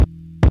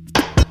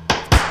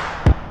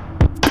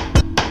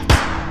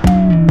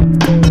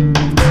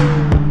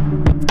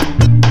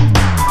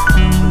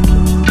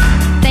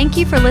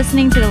for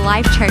listening to the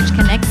Life Church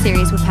Connect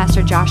series with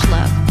Pastor Josh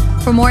Love.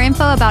 For more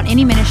info about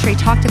any ministry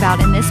talked about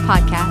in this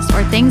podcast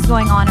or things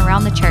going on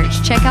around the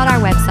church, check out our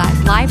website,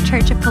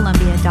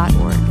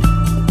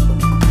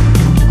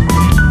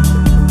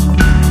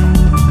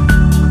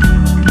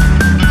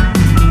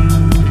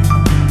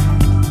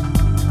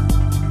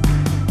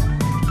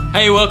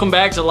 Hey, welcome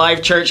back to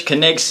Life Church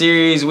Connect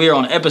series. We are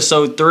on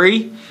episode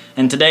 3,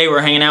 and today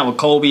we're hanging out with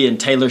Colby and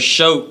Taylor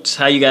Shoats.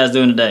 How you guys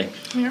doing today?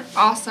 You're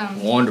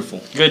awesome.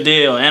 Wonderful. Good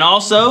deal. And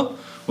also,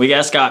 we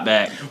got Scott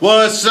back.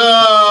 What's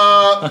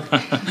up?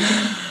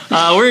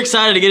 We're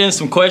excited to get in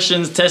some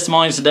questions,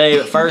 testimonies today.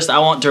 But first, I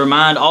want to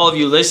remind all of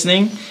you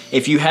listening,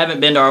 if you haven't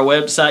been to our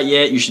website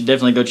yet, you should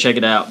definitely go check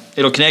it out.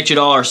 It'll connect you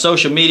to all our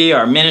social media,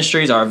 our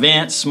ministries, our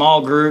events,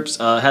 small groups.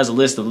 It has a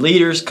list of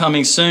leaders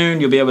coming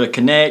soon. You'll be able to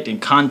connect and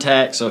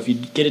contact. So if you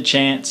get a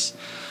chance,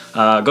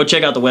 go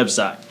check out the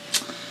website.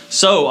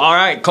 So, all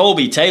right,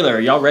 Colby, Taylor,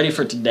 y'all ready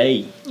for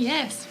today?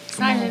 Yes.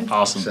 Excited.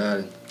 Awesome.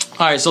 Excited.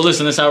 All right, so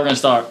listen, this is how we're going to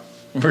start.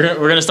 We're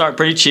going to start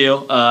pretty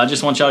chill. I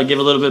just want y'all to give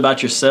a little bit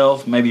about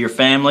yourself, maybe your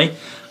family,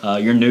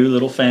 your new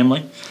little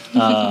family,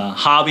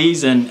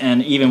 hobbies,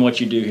 and even what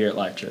you do here at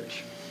Life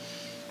Church.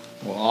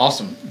 Well,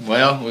 awesome.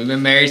 Well, we've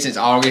been married since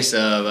August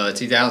of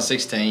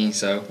 2016,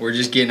 so we're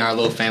just getting our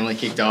little family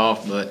kicked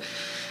off. But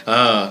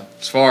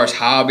as far as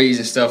hobbies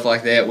and stuff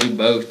like that, we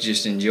both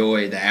just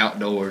enjoy the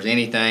outdoors.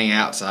 Anything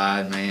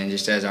outside, man,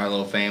 just as our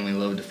little family,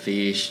 love to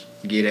fish,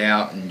 get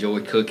out, enjoy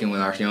cooking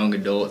with our young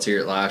adults here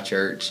at Life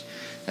Church.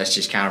 That's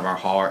just kind of our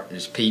heart.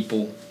 There's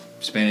people,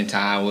 spending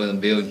time with them,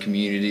 building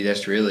community.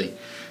 That's really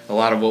a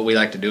lot of what we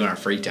like to do in our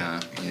free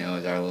time,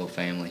 as our little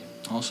family.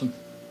 Awesome.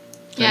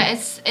 Yeah,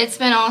 it's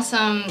been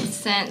awesome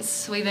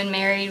since we've been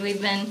married.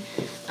 We've been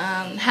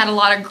had a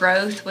lot of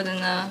growth within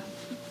the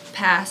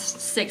past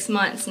 6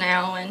 months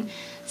now, and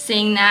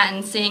seeing that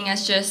and seeing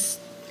us just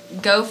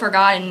go for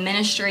God and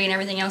ministry and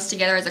everything else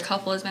together as a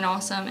couple has been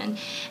awesome. And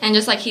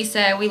just like he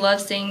said, we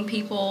love seeing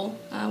people,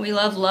 we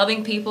love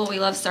loving people, we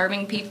love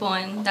serving people,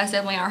 and that's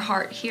definitely our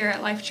heart here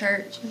at Life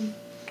Church.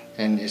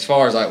 And as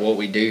far as like what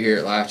we do here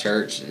at Life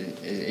Church,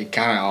 it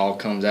kind of all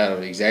comes out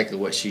of exactly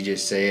what she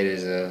just said.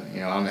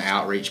 I'm an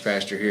outreach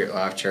pastor here at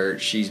Life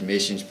Church. She's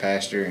missions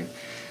pastor,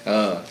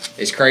 and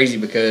it's crazy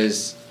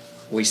because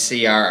we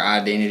see our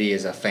identity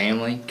as a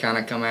family kind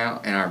of come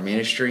out in our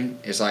ministry.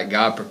 It's like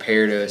God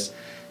prepared us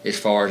as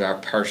far as our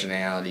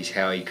personalities,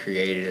 how he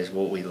created us,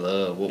 what we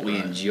love, what we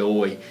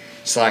enjoy.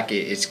 It's like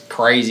it's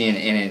crazy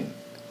in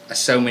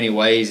so many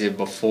ways that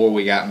before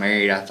we got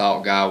married, I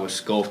thought God was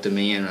sculpting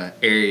me in an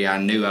area I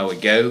knew I would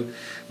go.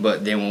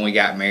 But then when we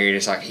got married,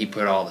 it's like he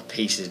put all the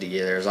pieces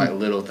together. It's like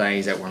little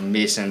things that were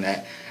missing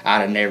that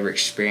I'd have never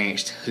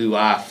experienced who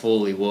I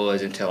fully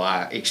was until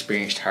I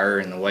experienced her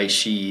and the way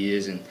she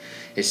is. And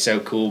it's so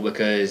cool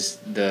because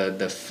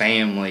the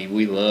family,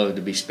 we love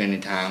to be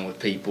spending time with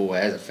people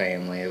as a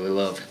family. We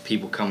love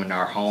people coming to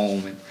our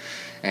home,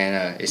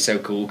 and it's so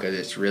cool because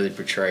it's really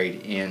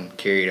portrayed and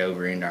carried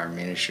over into our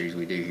ministries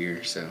we do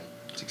here. So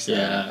it's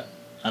exciting. Yeah,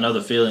 I know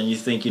the feeling. You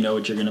think you know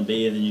what you're going to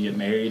be, and then you get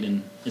married,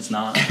 and it's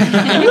not.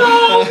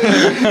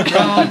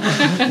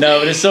 No,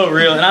 but it's so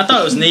real. And I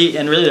thought it was neat,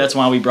 and really that's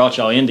why we brought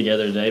y'all in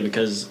together today,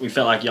 because we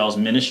felt like y'all's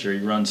ministry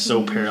runs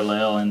so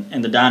parallel,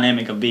 and the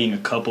dynamic of being a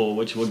couple,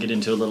 which we'll get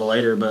into a little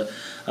later, but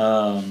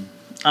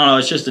I don't know,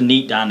 it's just a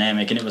neat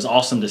dynamic, and it was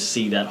awesome to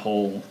see that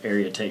whole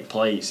area take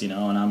place, and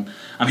I'm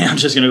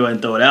just going to go ahead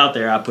and throw it out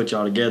there. I put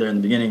y'all together in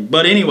the beginning.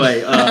 But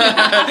anyway,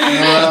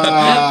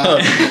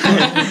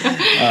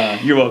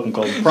 you're welcome,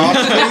 Colby.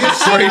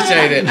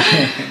 Appreciate it.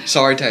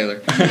 Sorry,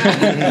 Taylor.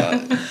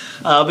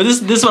 But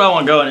this is what I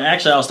want to go, and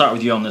actually I'll start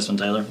with you on this one,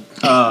 Taylor.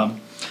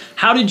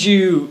 How did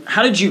you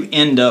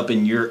end up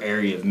in your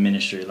area of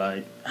ministry?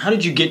 Like, how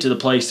did you get to the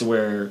place to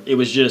where it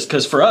was just,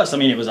 because for us,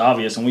 it was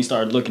obvious when we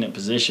started looking at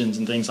positions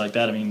and things like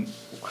that.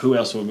 Who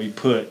else would we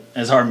put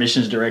as our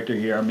missions director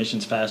here, our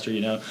missions pastor,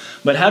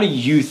 But how do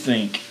you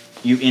think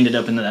you ended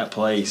up into that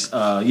place?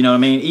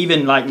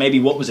 Even like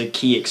maybe what was a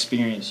key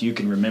experience you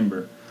can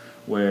remember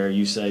where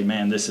you say,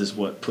 man, this is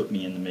what put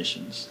me in the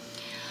missions?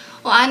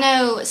 Well, I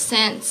know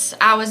since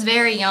I was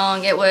very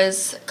young, it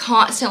was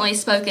constantly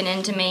spoken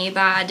into me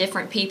by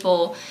different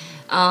people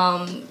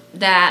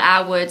that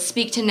I would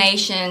speak to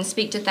nations,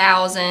 speak to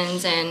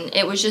thousands, and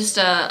it was just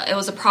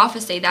a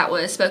prophecy that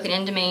was spoken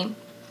into me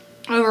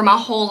over my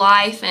whole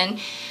life, and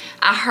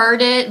I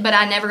heard it, but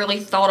I never really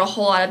thought a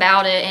whole lot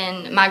about it.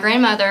 And my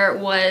grandmother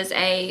was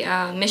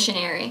a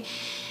missionary,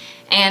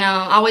 and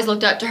I always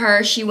looked up to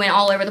her. She went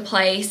all over the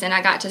place, and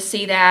I got to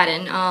see that.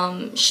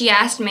 And she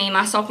asked me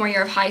my sophomore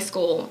year of high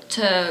school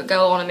to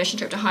go on a mission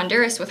trip to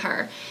Honduras with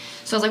her.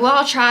 So I was like, well,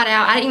 I'll try it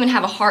out. I didn't even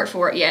have a heart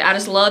for it yet. I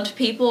just loved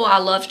people. I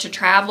loved to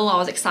travel. I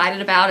was excited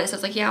about it. So I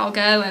was like, yeah, I'll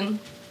go. And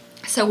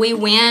So we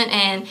went,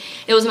 and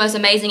it was the most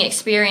amazing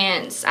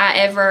experience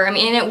and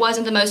it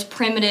wasn't the most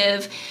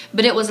primitive,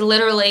 but it was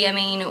literally,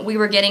 we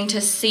were getting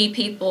to see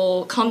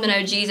people come to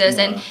know Jesus,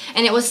 and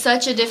it was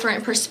such a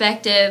different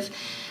perspective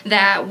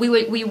that we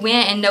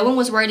went, and no one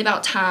was worried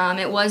about time.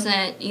 It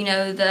wasn't,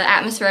 the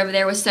atmosphere over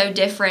there was so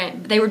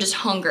different. They were just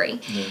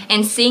hungry. Yeah.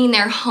 And seeing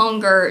their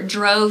hunger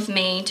drove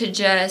me to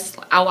just,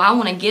 I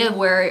want to give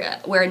where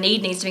a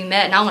need needs to be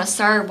met, and I want to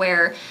serve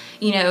where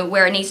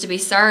it needs to be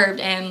served.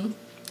 And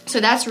so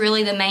that's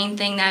really the main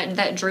thing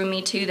that drew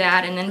me to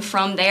that. And then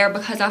from there,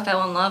 because I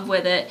fell in love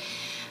with it,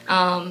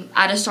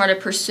 I just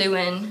started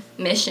pursuing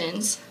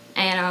missions.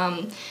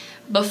 And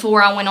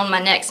before I went on my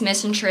next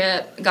mission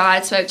trip,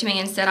 God spoke to me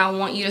and said, I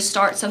want you to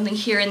start something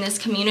here in this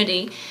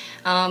community,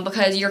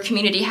 because your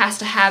community has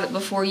to have it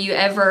before you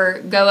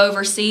ever go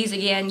overseas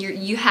again.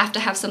 You have to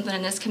have something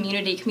in this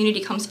community.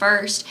 Community comes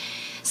first.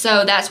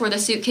 So that's where the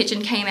soup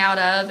kitchen came out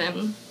of,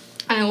 and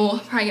we'll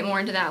probably get more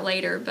into that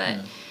later. But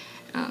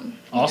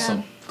awesome.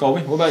 Yeah.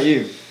 Colby, what about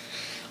you?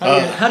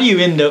 How do you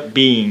end up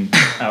being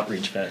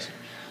outreach pastor?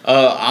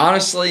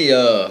 Honestly,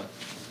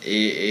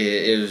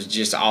 it was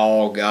just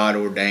all God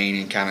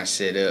ordained and kind of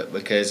set up,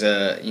 because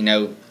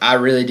I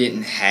really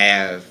didn't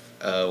have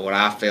what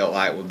I felt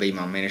like would be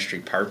my ministry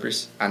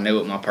purpose. I knew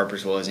what my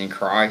purpose was in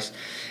Christ,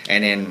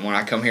 and then when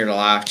I come here to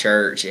Life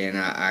Church and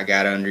I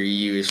got under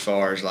you as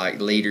far as like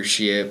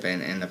leadership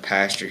and the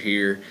pastor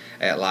here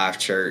at Life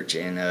Church,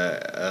 and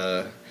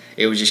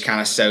it was just kind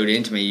of sewed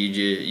into me.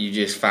 You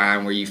just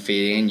find where you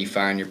fit in, you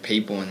find your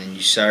people, and then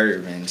you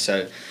serve. And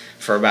so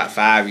for about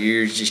 5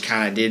 years, just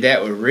kind of did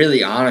that. But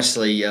really,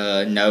 honestly,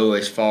 no,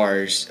 as far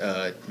as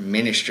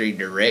ministry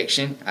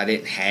direction, I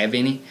didn't have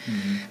any.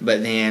 Mm-hmm.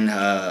 But then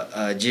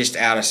just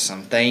out of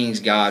some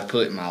things God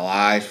put in my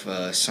life,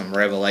 some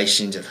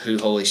revelations of who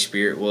Holy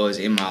Spirit was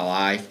in my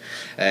life,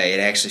 it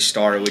actually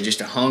started with just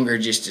a hunger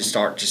just to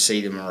start to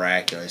see the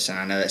miraculous. And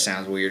I know that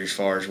sounds weird as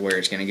far as where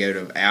it's going to go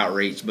to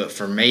outreach, but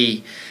for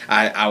me,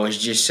 I was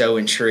just so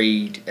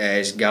intrigued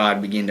as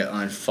God began to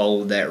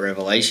unfold that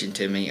revelation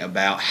to me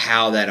about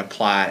how that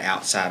applied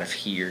outside of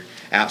here,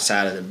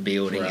 outside of the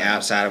building, right,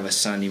 outside of a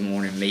Sunday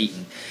morning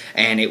meeting.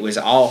 And it was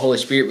all Holy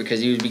Spirit,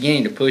 because He was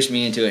beginning to push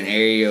me into an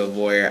area of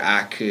where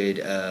I could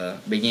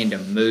begin to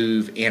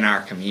move in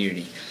our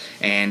community.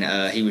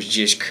 And He was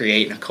just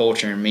creating a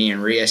culture in me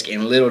and risk.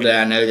 And little did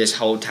I know, this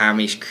whole time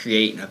He's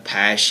creating a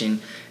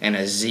passion and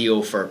a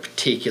zeal for a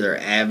particular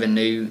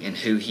avenue and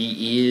who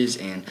He is,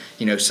 and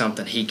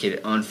something He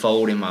could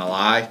unfold in my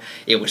life.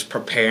 It was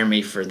preparing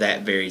me for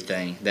that very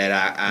thing, that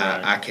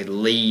I could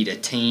lead a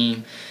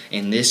team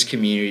in this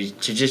community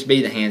to just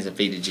be the hands and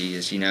feet of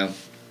Jesus.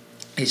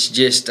 It's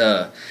just,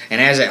 and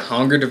as that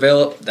hunger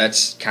developed,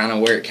 that's kind of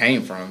where it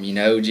came from,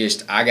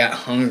 just I got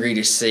hungry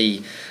to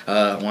see,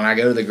 when I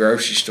go to the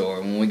grocery store,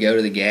 when we go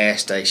to the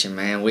gas station,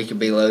 man, we could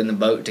be loading the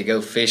boat to go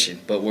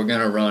fishing, but we're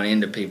going to run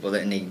into people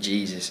that need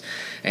Jesus.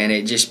 And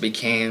it just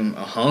became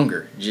a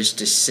hunger just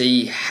to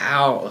see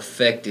how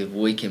effective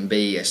we can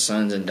be as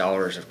sons and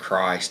daughters of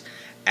Christ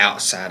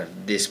outside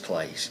of this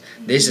place.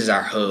 This is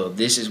our hub.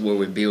 This is where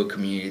we build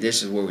community.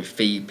 This is where we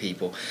feed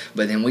people.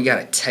 But then we got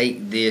to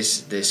take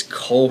this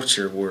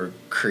culture we're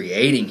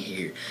creating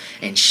here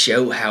and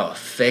show how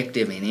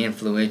effective and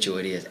influential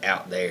it is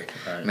out there.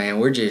 Right. Man,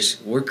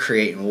 we're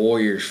creating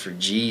warriors for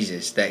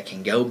Jesus that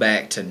can go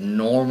back to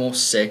normal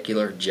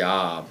secular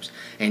jobs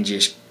and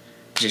just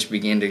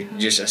begin to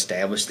just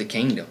establish the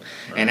kingdom.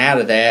 Right. And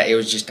out of that, it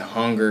was just a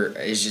hunger.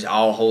 It's just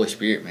all Holy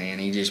Spirit, man.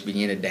 He just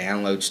began to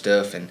download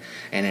stuff, and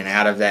then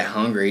out of that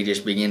hunger, He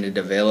just began to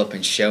develop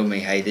and show me,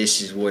 hey, this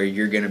is where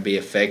you're going to be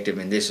effective,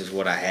 and this is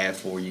what I have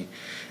for you.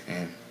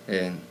 And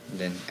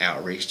then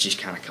outreach just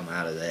kind of come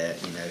out of that,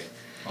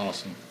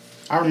 Awesome.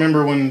 I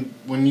remember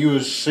when you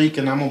was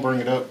seeking, I'm going to bring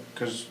it up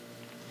because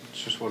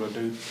it's just what I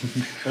do.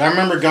 But I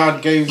remember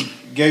God gave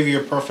you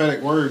a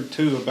prophetic word,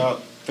 too,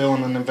 about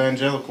filling an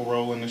evangelical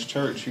role in this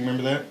church. You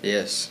remember that?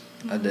 Yes,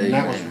 I do. And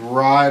that was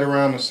right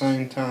around the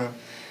same time.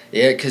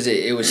 Yeah, because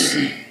it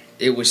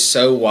was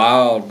so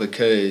wild,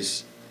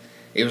 because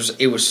it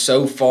was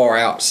so far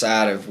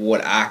outside of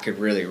what I could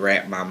really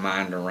wrap my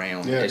mind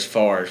around, as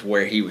far as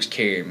where He was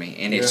carrying me.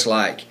 And it's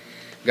like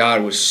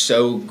God was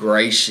so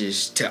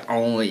gracious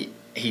to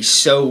He's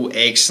so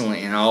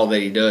excellent in all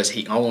that He does.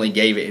 He only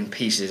gave it in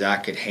pieces I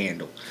could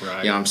handle.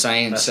 Right. You know what I'm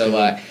saying? That's so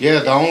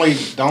good. The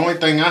only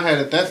thing I had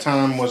at that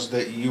time was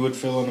that you would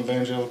fill an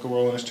evangelical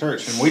role in this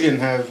church, and we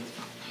didn't have.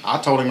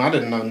 I told him I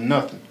didn't know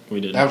nothing.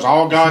 We didn't. That was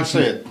all God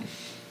said.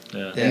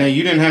 And then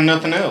you didn't have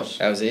nothing else.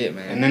 That was it,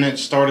 man. And then it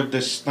started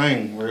this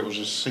thing where it was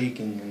just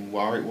seeking, and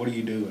all right, what are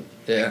you doing?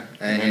 Yeah,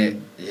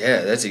 and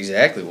that's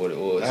exactly what it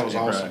was. That was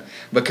awesome. Right.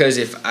 Because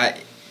if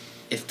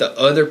the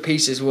other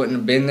pieces wouldn't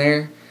have been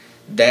there,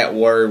 that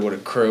word would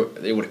have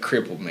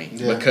crippled me,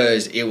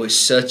 because it was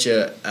such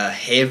a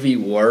heavy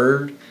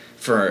word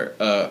for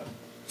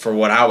for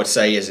what I would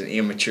say is an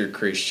immature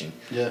Christian.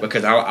 Yeah.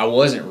 Because I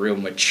wasn't real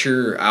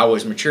mature. I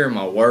was mature in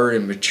my word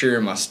and mature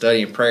in my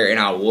study and prayer, and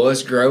I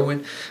was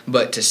growing.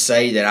 But to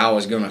say that I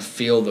was going to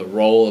fill the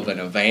role of an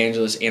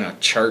evangelist in a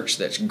church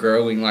that's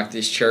growing like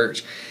this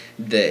church,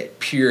 that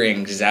pure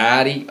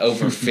anxiety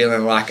over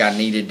feeling like I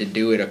needed to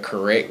do it a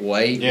correct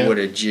way would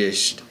have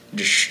just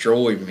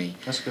destroyed me.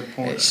 That's a good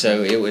point.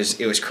 So it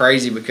was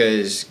crazy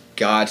because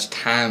God's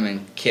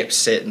timing kept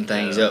setting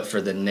things up for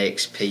the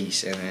next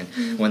piece, and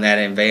then when that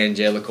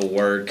evangelical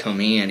word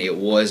come in, it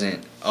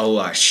wasn't. I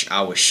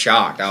was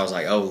shocked. I was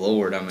like, oh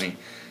Lord, I mean,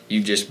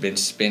 you've just been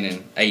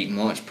spending 8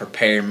 months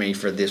preparing me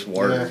for this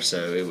word. Yeah.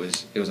 So it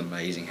was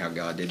amazing how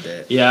God did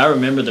that. Yeah, I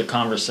remember the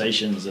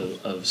conversations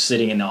of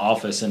sitting in the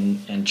office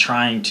and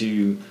trying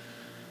to,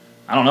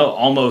 I don't know,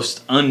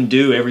 almost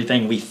undo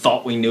everything we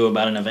thought we knew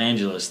about an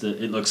evangelist.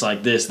 That it looks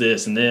like this,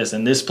 and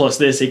this plus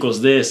this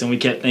equals this, and we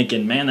kept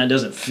thinking, man, that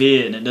doesn't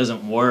fit and it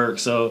doesn't work.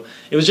 So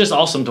it was just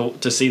awesome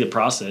to see the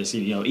process,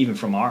 even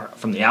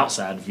from the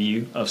outside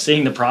view of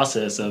seeing the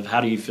process of how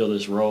do you fill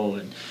this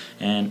role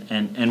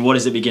and what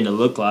does it begin to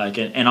look like.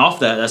 And off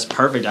that's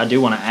perfect. I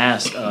do want to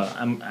ask,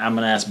 I'm going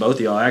to ask both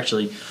of y'all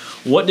actually,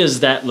 what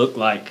does that look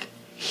like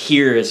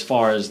here as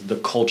far as the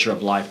culture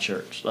of Life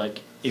Church?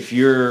 Like if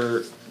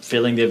you're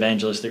filling the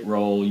evangelistic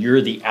role,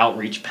 you're the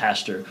outreach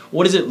pastor.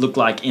 What does it look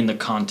like in the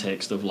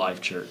context of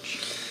Life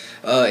Church?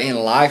 In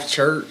Life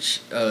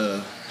Church,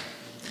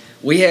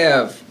 we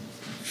have,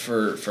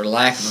 for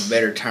lack of a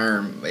better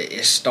term,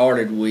 it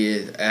started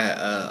with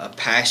a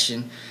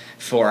passion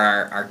for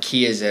our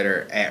kids that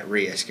are at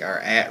risk, our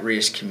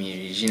at-risk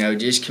communities.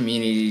 Just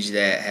communities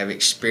that have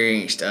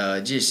experienced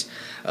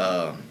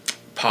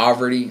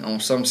poverty on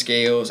some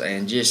scales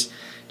and just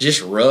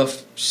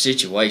rough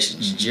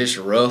situations, just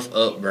rough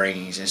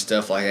upbringings and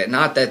stuff like that.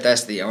 Not that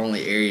that's the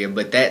only area,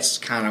 but that's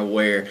kind of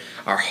where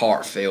our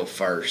heart fell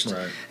first.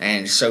 Right.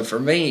 And so for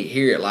me,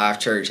 here at Life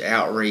Church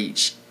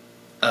Outreach,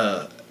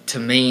 to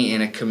me,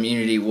 in a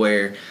community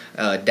where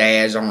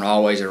dads aren't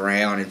always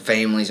around and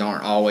families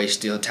aren't always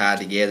still tied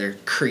together,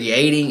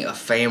 creating a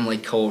family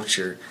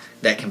culture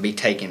that can be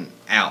taken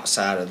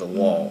outside of the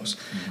walls.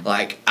 Mm-hmm.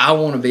 Like, I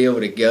want to be able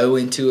to go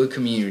into a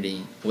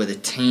community with a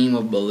team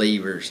of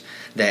believers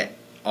that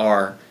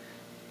are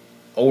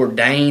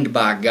ordained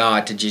by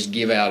God to just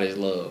give out His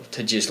love,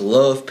 to just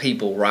love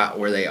people right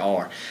where they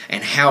are.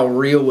 And how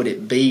real would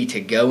it be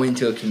to go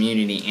into a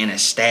community and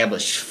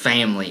establish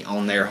family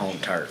on their home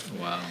turf?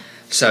 Wow.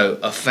 So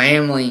a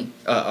family,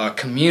 a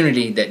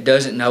community that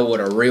doesn't know what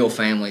a real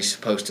family is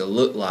supposed to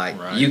look like,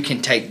 right. You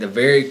can take the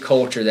very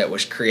culture that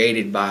was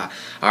created by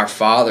our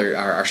father,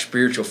 our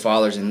spiritual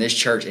fathers in this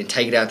church, and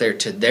take it out there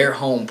to their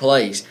home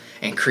place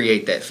and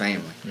create that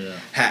family. Yeah.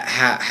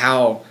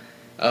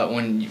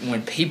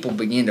 When people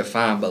begin to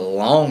find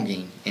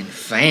belonging and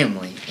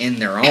family in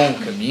their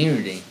own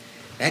community,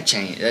 that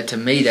to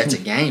me, that's a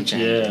game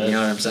changer. Yeah, you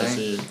know what I'm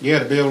saying? Yeah,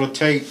 to be able to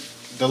take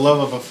the love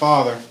of a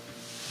father,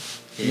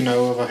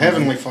 of a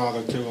heavenly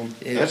father to them.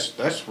 Yeah.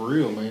 That's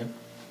real, man.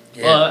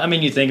 Yeah. Well, I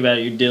mean, you think about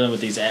it, you're dealing with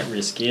these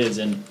at-risk kids,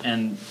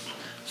 and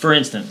for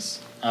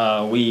instance,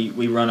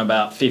 we run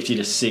about 50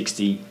 to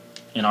 60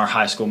 in our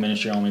high school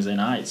ministry on Wednesday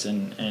nights,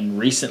 and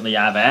recently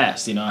I've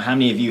asked, how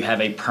many of you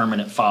have a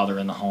permanent father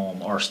in the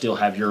home or still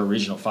have your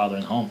original father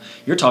in the home?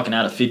 You're talking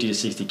out of 50 to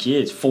 60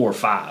 kids, 4 or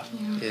 5.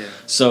 Yeah.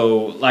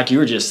 So, like you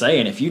were just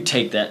saying, if you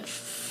take that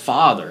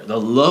father, the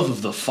love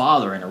of the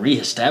father, and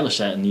reestablish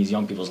that in these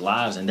young people's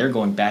lives, and they're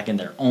going back in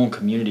their own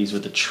communities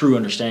with a true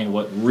understanding of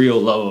what real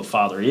love of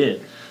father is.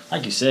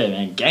 Like you said,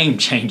 man, game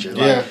changer.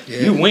 Like,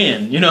 you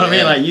win. You know what I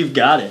mean? Like, you've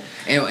got it.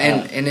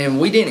 And then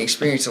we didn't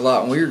experience a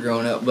lot when we were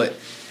growing up, but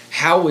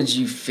how would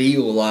you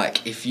feel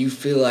like if you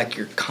feel like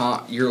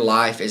your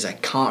life is a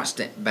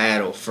constant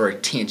battle for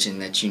attention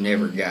that you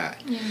never got?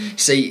 Yeah.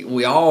 See,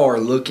 we all are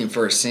looking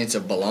for a sense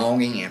of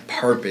belonging and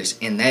purpose,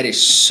 and that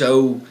is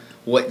so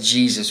what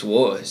Jesus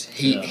was.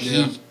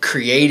 He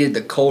created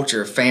the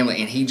culture of family,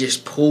 and He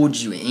just pulled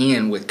you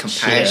in with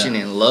compassion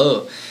and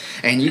love.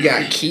 And you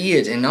got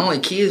kids, and not only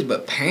kids,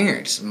 but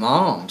parents,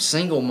 moms,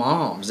 single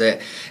moms, that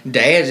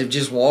dads have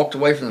just walked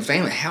away from the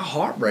family. How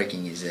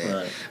heartbreaking is that?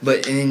 Right.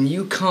 But then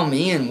you come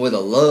in with a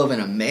love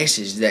and a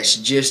message that's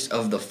just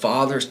of the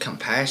Father's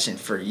compassion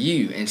for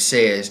you, and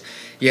says,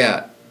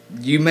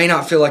 you may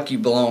not feel like you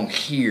belong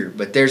here,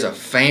 but there's a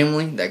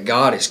family that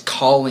God is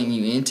calling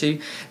you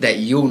into that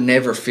you'll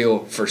never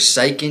feel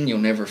forsaken, you'll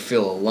never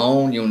feel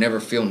alone, you'll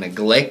never feel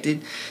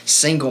neglected.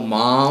 Single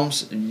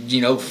moms,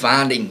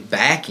 finding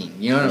backing,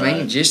 you know what I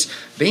mean? Just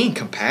being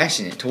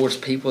compassionate towards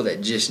people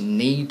that just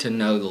need to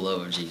know the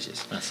love of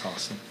Jesus. That's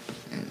awesome.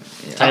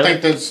 I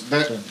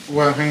think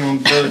well, hang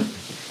on.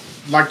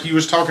 Like you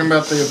was talking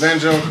about the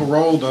evangelical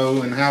role,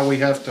 though, and how we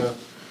have to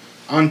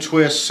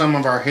untwist some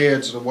of our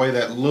heads the way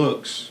that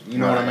looks. You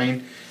know what I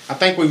mean? I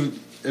think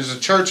we've, as a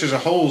church as a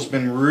whole, has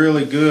been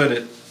really good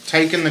at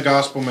taking the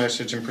gospel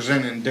message and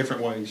presenting it in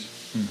different ways.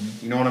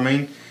 Mm-hmm. You know what I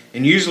mean?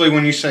 And usually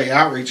when you say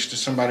outreach to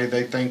somebody,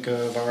 they think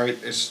of, all right,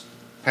 it's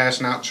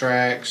passing out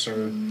tracts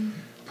or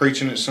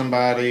preaching at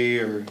somebody,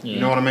 or you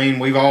know what I mean.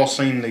 We've all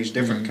seen these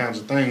different kinds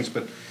of things,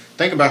 but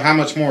think about how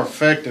much more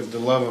effective the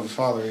love of the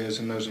Father is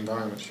in those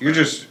environments. You're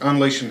just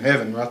unleashing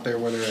heaven right there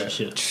where they're at.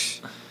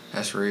 Shit.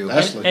 That's real.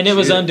 And it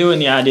was undoing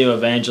the idea of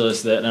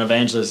evangelist, that an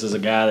evangelist is a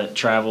guy that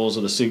travels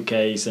with a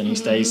suitcase and he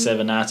stays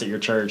 7 nights at your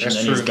church and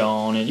then he's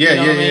gone. And, you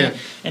know what I mean?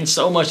 And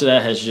so much of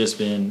that has just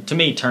been, to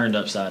me, turned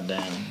upside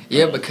down.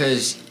 Yeah,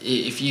 because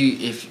if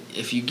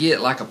you get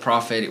like a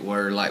prophetic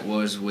word, like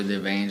was with the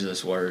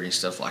evangelist word and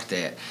stuff like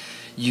that,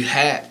 you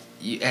have,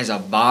 as a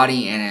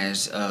body and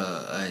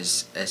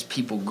as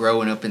people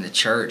growing up in the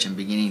church and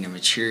beginning to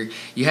mature,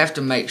 you have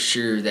to make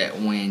sure that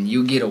when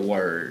you get a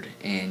word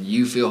and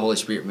you feel Holy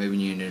Spirit moving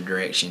you in a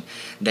direction,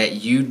 that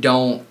you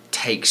don't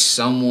take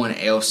someone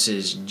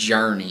else's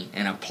journey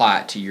and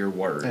apply it to your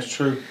word. That's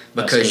true.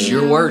 Because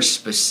your word's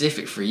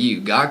specific for you.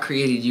 God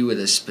created you with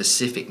a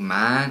specific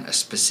mind, a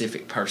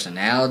specific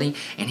personality,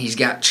 and He's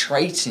got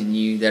traits in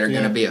you that are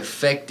going to be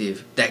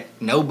effective that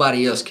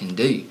nobody else can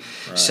do.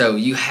 Right. So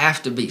you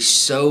have to be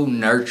so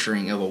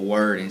nurturing of a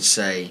word and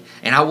say,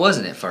 and I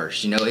wasn't at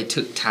first, it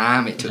took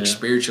time, it took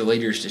spiritual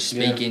leaders to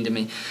speak into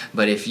me,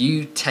 but if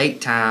you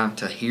take time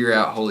to hear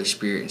out Holy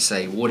Spirit and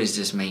say, what does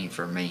this mean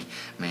for me?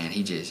 Man,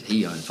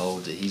 He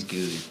unfolds it. He's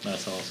good.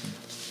 That's awesome.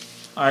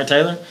 All right,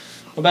 Taylor,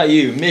 what about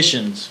you?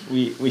 Missions.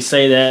 We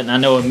say that, and I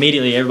know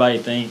immediately everybody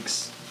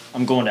thinks,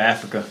 I'm going to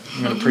Africa.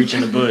 I'm going to preach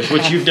in the bush,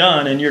 which you've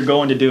done and you're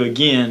going to do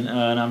again,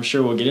 and I'm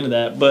sure we'll get into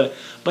that.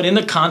 But in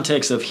the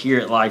context of here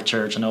at Life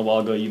Church, I know a while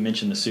ago you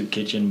mentioned the soup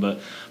kitchen,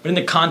 but in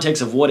the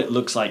context of what it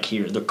looks like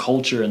here, the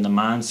culture and the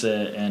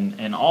mindset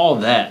and all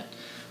that,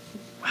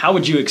 how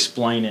would you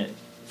explain it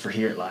for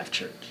here at Life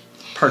Church,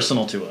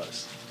 personal to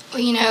us?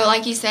 Well,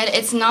 like you said,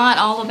 it's not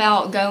all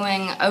about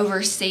going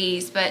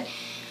overseas, but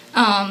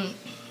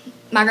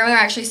my grandmother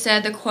actually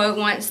said the quote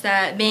once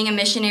that being a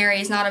missionary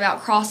is not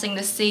about crossing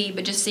the sea,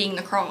 but just seeing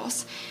the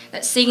cross.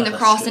 That seeing the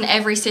cross in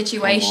every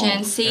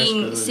situation,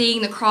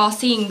 seeing the cross,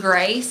 seeing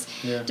grace,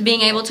 to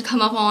being able to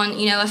come up on,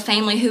 a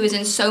family who is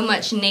in so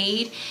much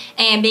need,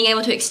 and being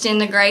able to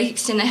extend the grace,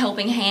 extend the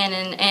helping hand,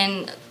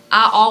 and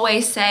I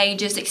always say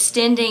just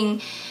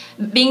extending,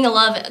 being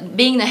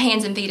the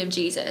hands and feet of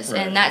Jesus.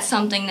 Right. And that's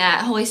something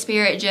that Holy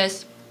Spirit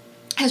just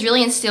has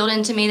really instilled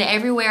into me, that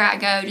everywhere I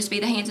go, just be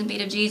the hands and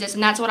feet of Jesus.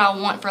 And that's what I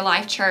want for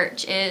Life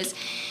Church, is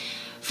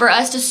for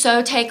us to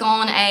so take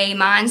on a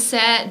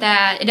mindset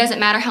that it doesn't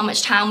matter how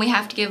much time we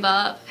have to give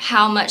up,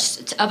 how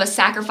much of a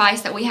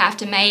sacrifice that we have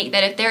to make,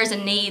 that if there's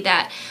a need,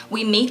 that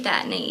we meet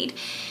that need.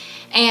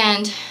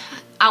 And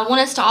I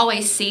want us to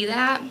always see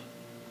that.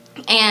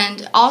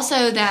 And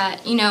also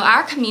that,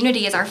 our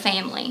community is our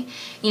family.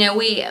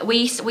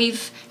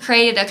 We've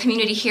created a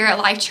community here at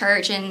Life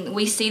Church, and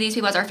we see these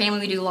people as our family.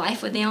 We do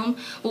life with them.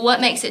 Well,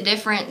 what makes it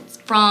different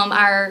from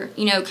our,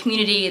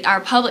 community,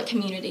 our public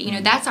community?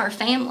 That's our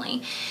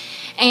family.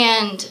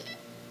 And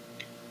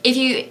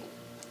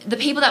the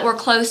people that we're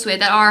close with,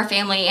 that are our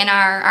family and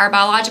our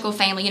biological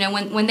family,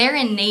 when they're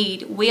in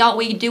need,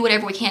 we do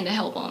whatever we can to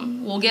help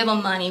them. We'll give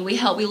them money. We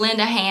lend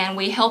a hand.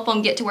 We help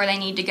them get to where they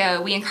need to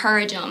go. We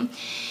encourage them.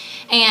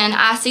 And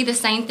I see the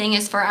same thing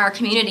as for our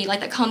community, like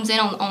that comes in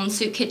on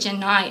soup kitchen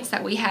nights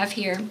that we have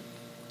here.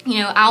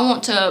 I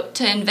want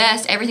to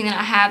invest everything that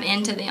I have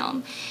into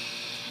them.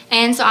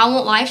 And so I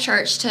want Life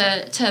Church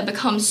to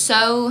become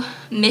so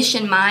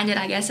mission-minded,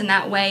 I guess, in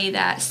that way,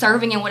 that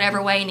serving in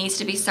whatever way needs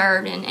to be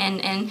served,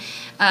 and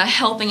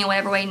helping in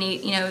whatever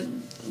way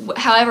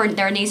however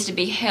there needs to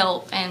be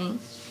help, and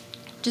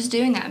just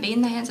doing that,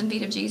 being the hands and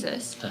feet of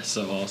Jesus. That's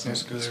so awesome.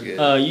 That's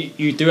good.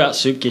 You threw out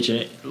soup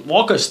kitchen.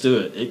 Walk us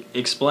through it.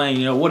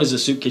 Explain, what does a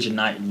soup kitchen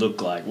night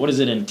look like? What does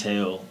it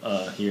entail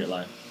here at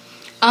Life?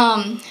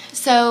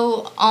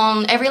 So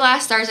on every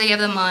last Thursday of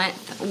the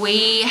month,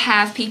 we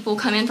have people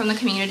come in from the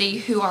community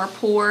who are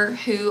poor,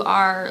 who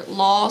are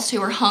lost,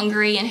 who are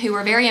hungry, and who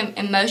are very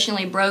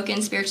emotionally broken,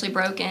 spiritually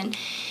broken.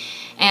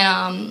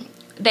 And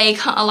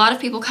a lot of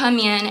people come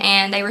in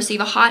and they receive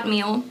a hot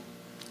meal.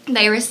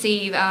 They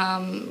receive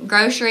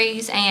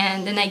groceries,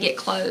 and then they get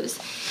clothes.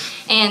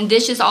 And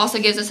this just also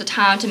gives us a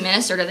time to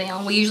minister to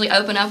them. We usually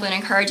open up with an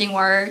encouraging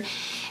word,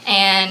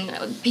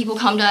 and people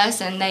come to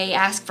us and they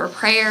ask for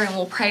prayer, and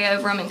we'll pray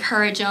over them,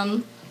 encourage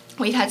them.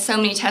 We've had so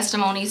many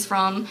testimonies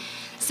from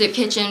Soup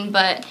Kitchen,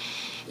 but,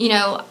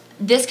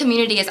 this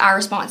community is our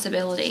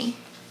responsibility.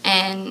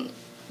 And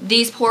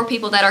these poor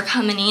people that are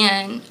coming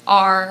in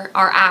are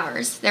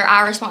ours. They're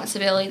our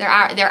responsibility.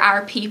 They're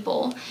our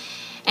people.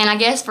 And I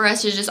guess for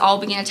us to just all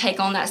begin to take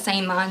on that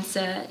same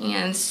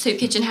mindset, Soup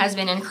Kitchen has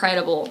been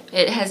incredible.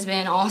 It has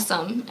been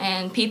awesome.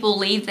 And people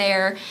leave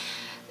there.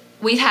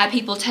 We've had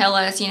people tell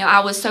us,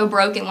 I was so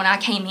broken when I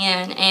came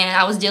in and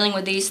I was dealing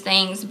with these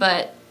things,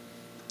 but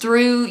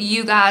through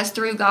you guys,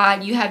 through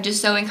God, you have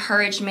just so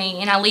encouraged me.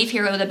 And I leave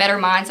here with a better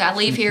mindset. I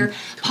leave here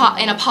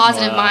in a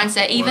positive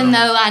mindset, even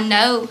though I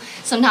know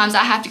sometimes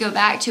I have to go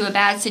back to a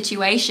bad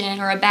situation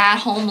or a bad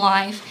home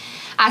life.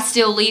 I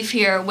still leave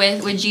here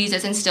with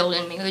Jesus instilled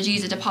in me, with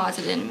Jesus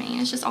deposited in me.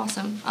 It's just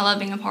awesome. I love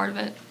being a part of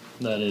it.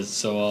 That is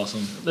so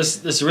awesome.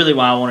 This is really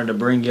why I wanted to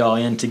bring y'all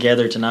in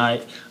together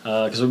tonight,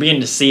 because we're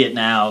beginning to see it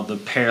now, the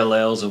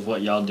parallels of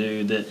what y'all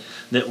do,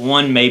 that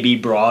one may be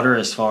broader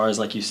as far as,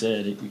 like you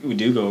said, we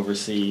do go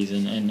overseas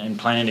and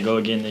planning to go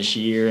again this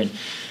year,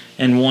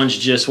 and one's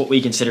just what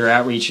we consider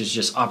outreach is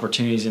just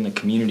opportunities in the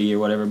community or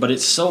whatever. But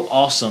it's so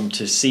awesome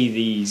to see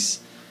these,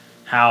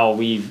 how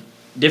we've,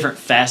 different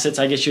facets,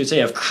 I guess you would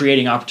say, of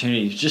creating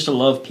opportunities just to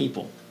love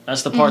people.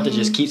 That's the part that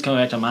just keeps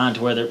coming back to mind,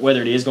 to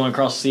whether it is going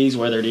across the seas,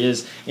 whether it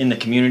is in the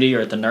community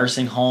or at the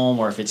nursing home,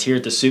 or if it's here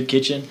at the soup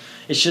kitchen.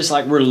 It's just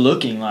like we're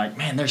looking like,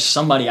 man, there's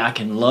somebody I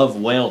can love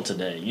well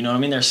today. You know what I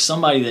mean? There's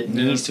somebody that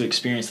needs to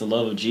experience the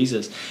love of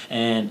Jesus,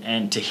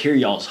 and to hear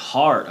y'all's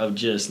heart of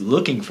just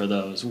looking for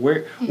those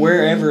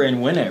wherever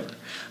and whenever.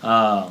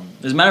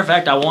 As a matter of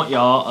fact, I want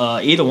y'all,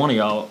 either one of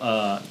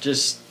y'all,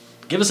 just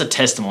give us a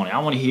testimony. I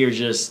want to hear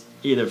just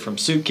either from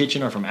Soup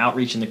Kitchen or from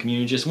outreach in the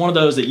community, just one of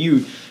those that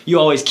you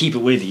always keep it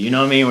with you know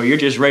what I mean, where you're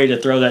just ready to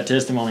throw that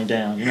testimony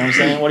down, you know what I'm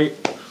saying? What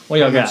do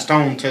y'all got?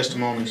 Stone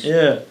testimonies.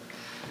 Yeah.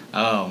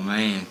 Oh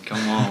man,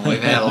 come on.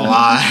 We've had a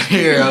lot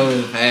here over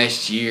the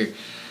past year.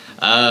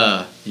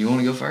 You want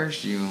to go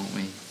first or you want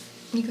me?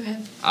 You go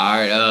ahead.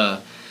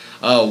 Alright,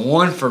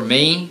 one for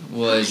me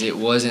was, it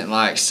wasn't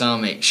like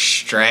some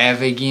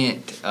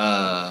extravagant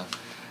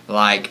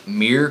like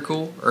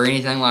miracle or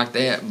anything like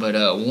that,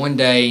 but one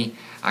day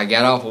I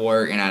got off of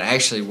work, and I'd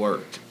actually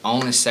worked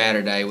on a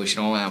Saturday, which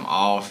normally I'm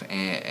off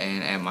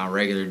and at my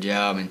regular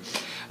job. And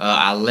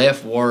I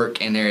left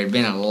work, and there had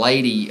been a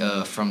lady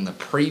from the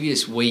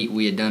previous week.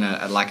 We had done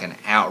an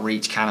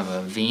outreach kind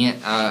of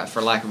event,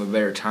 for lack of a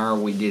better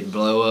term. We did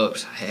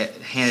blow-ups,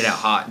 handed out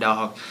hot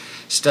dogs,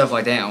 stuff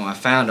like that. And I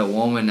found a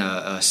woman,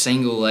 a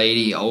single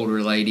lady,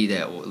 older lady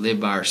that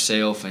lived by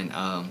herself,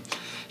 and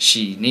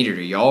she needed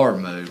her yard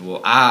mowed.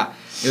 Well,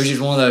 it was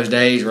just one of those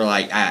days where,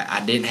 like,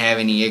 I didn't have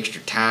any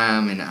extra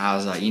time, and I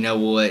was like, you know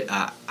what,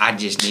 I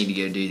just need to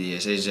go do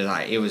this. It was just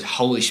like, it was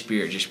Holy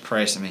Spirit just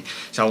pressing me.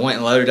 So I went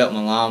and loaded up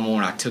my lawnmower,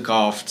 and I took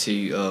off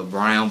to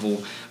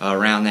Brownville,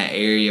 around that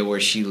area where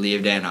she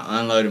lived at, and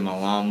I unloaded my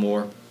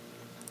lawnmower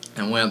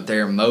and went up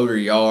there, mowed her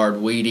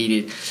yard, weed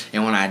eated.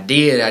 And when I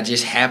did, I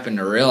just happened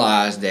to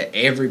realize that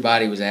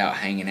everybody was out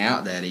hanging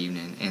out that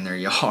evening in their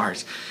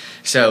yards.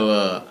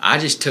 So I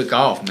just took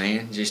off,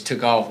 man. Just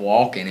took off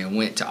walking and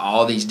went to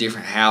all these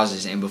different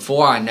houses. And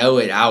before I know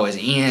it, I was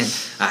in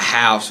a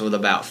house with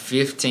about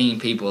 15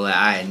 people that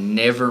I had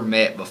never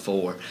met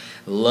before,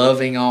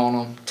 loving on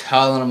them,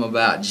 telling them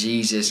about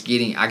Jesus.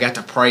 I got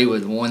to pray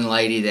with one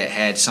lady that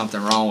had something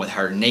wrong with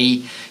her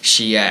knee.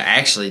 She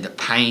actually, the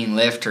pain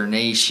left her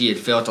knee. She had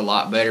felt a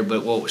lot better.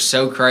 But what was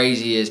so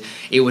crazy is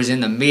it was in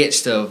the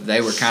midst of, they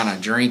were kind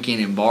of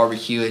drinking and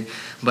barbecuing.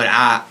 But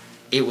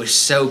it was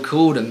so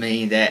cool to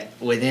me that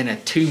within a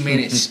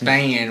 2-minute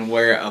span,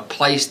 where a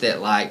place that,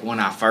 like, when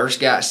I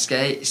first got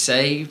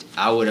saved,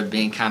 I would have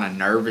been kind of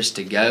nervous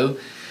to go,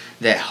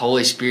 that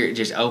Holy Spirit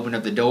just opened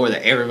up the door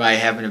that everybody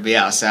happened to be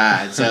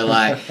outside. So,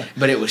 like,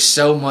 but it was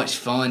so much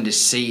fun to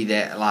see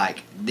that,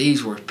 like,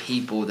 these were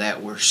people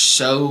that were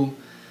so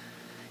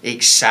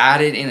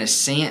excited, in a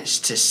sense,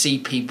 to see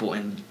people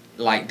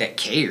that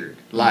cared.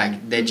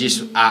 Like, that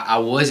just, I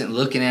wasn't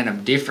looking at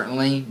them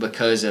differently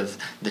because of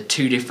the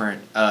two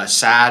different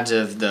sides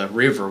of the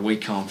river we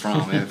come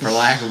from, for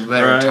lack of a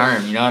better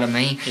term, you know what I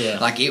mean? Yeah.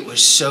 Like, it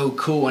was so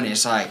cool, and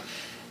it's like,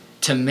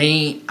 to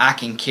me, I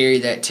can carry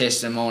that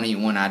testimony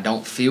when I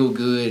don't feel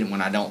good,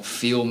 when I don't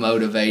feel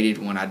motivated,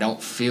 when I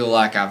don't feel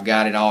like I've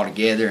got it all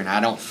together, and I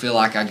don't feel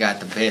like I got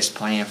the best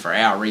plan for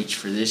outreach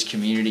for this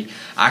community.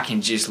 I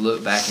can just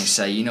look back and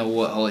say, you know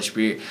what, Holy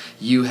Spirit,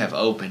 you have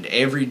opened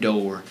every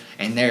door,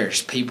 and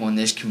there's people in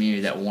this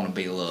community that want to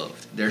be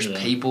loved. There's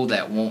people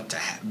that want to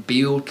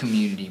build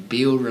community,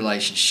 build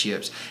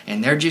relationships,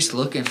 and they're just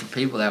looking for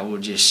people that will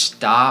just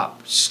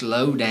stop,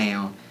 slow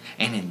down,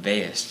 and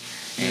invest.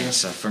 And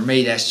so for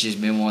me, that's just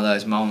been one of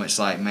those moments,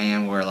 like,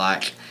 man, where,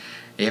 like,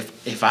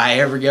 if I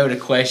ever go to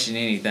question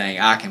anything,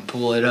 I can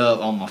pull it up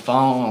on my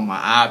phone, on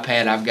my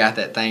iPad. I've got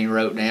that thing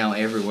wrote down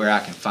everywhere I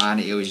can find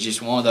it. It was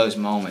just one of those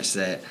moments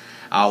that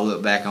I'll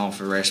look back on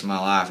for the rest of my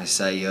life and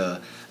say,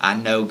 I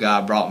know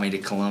God brought me to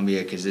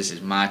Columbia because this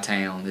is my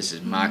town, this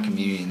is my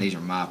community, and these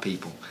are my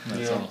people.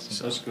 That's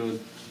awesome. That's good.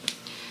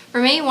 For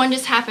me, one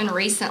just happened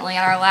recently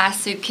at our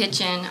last soup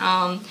kitchen.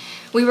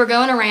 We were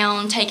going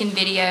around taking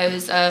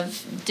videos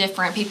of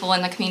different people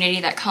in the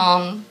community that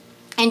come,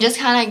 and just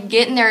kind of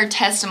getting their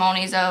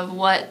testimonies of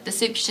what the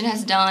soup kitchen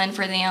has done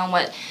for them,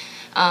 what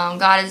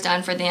God has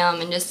done for them,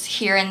 and just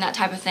hearing that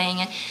type of thing.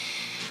 And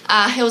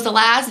it was the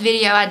last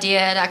video I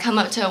did. I come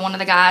up to one of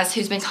the guys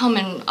who's been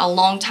coming a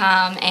long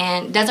time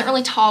and doesn't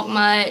really talk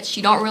much.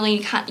 You don't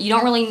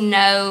really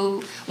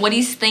know what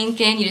he's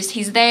thinking.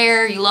 He's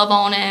there. You love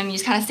on him. You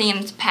just kind of see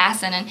him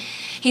passing. And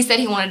he said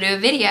he wanted to do a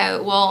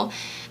video. Well,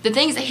 the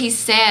things that he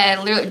said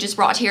literally just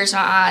brought tears to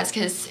my eyes,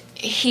 because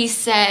he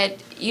said,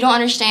 you don't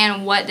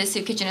understand what this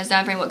soup kitchen has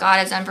done for me, what God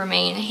has done for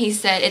me. And he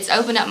said, it's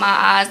opened up my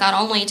eyes not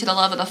only to the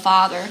love of the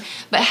Father,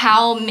 but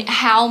how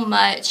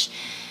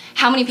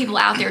how many people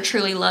out there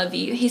truly love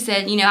you? He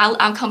said,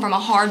 I come from a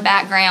hard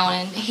background,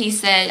 and he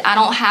said, I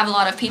don't have a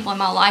lot of people in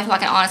my life who I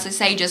can honestly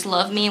say just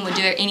love me and would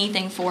do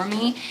anything for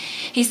me.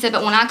 He said,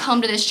 but when I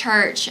come to this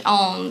church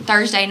on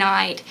Thursday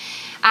night,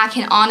 I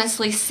can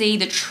honestly see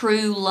the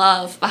true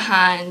love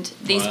behind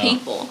these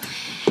people.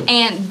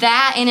 And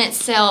that in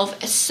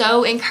itself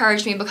so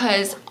encouraged me,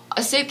 because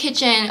a soup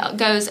kitchen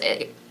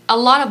a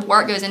lot of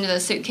work goes into the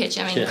soup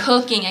kitchen. I mean,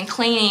 cooking and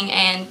cleaning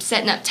and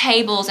setting up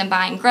tables and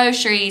buying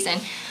groceries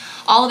and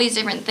all of these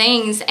different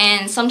things.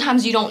 And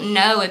sometimes you don't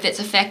know if it's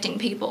affecting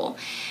people.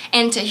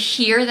 And to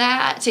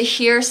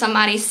hear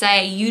somebody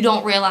say, you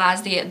don't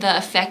realize the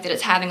effect that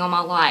it's having on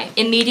my life,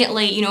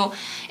 immediately,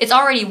 it's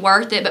already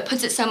worth it, but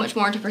puts it so much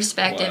more into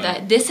perspective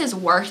that this is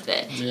worth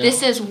it. Yeah.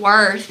 This is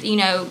worth,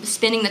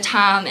 spending the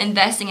time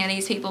investing in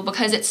these people,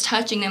 because it's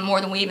touching them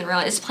more than we even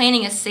realize. It's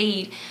planting a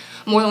seed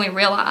more than we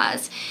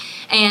realize.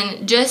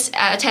 And just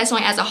a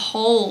testimony as a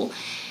whole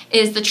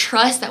is the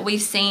trust that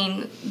we've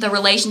seen, the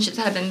relationships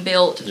that have been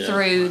built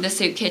through the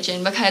soup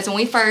kitchen. Because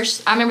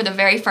I remember the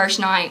very first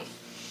night,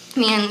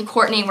 me and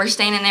Courtney were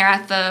standing there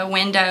at the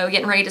window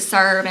getting ready to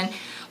serve, and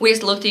we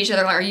just looked at each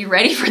other like, are you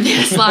ready for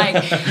this? Like,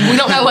 we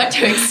don't know what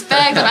to expect.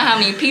 I don't know how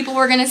many people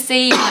we're going to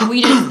see. Like,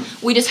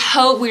 we just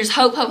hope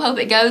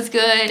it goes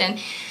good. And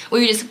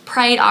we just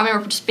prayed. I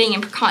remember just being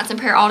in constant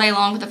prayer all day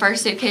long with the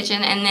first soup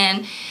kitchen. And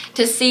then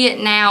to see it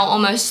now,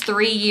 almost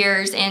 3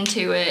 years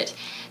into it,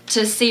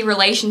 to see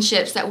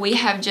relationships that we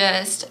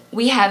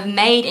have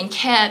made and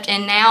kept,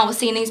 and now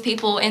seeing these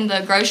people in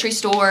the grocery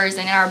stores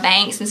and in our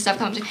banks and stuff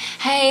come to,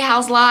 hey,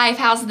 how's life?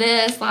 How's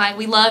this? Like,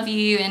 we love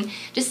you. And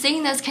just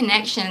seeing those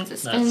connections,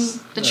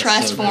 the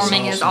trust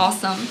forming is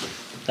awesome.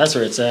 That's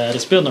where it's at.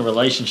 It's building the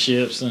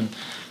relationships, and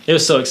it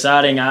was so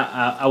exciting.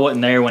 I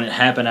wasn't there when it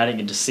happened. I didn't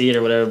get to see it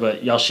or whatever,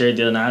 but y'all shared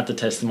the other night the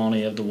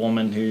testimony of the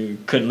woman who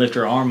couldn't lift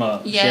her arm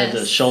up. Yes. She had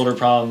the shoulder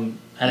problem.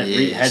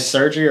 Had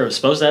surgery, or was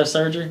supposed to have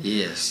surgery.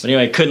 Yes. But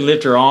anyway, couldn't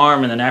lift her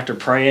arm, and then after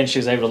praying, she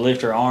was able to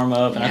lift her arm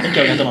up. And I think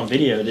y'all got that on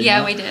video, didn't you?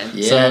 Yeah, we did.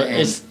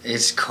 Yeah, so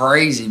it's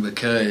crazy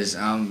because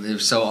it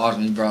was so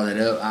awesome you brought it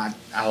up.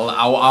 I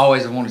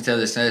always want to tell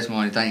this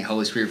testimony and thank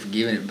Holy Spirit for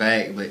giving it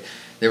back. But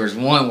there was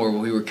one where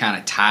we were kind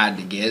of tied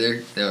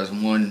together. There was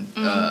one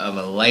of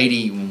a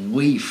lady when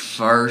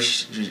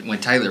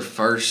Taylor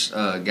first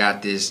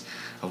got this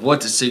of what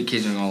the soup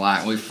kitchen was going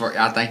to like.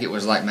 I think it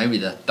was like maybe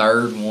the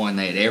third one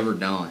they'd ever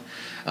done.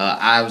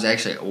 I was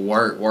actually at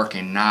work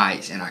working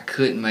nights, and I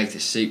couldn't make the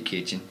soup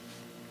kitchen.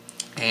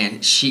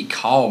 And she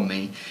called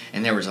me,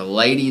 and there was a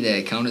lady that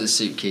had come to the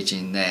soup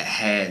kitchen that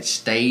had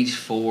stage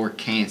 4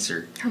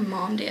 cancer. Her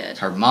mom did.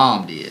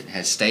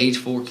 Had stage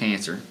 4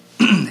 cancer,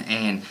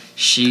 and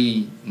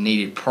she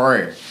needed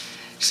prayer.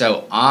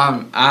 So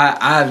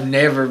I've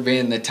never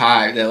been the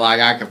type that like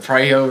I could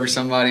pray over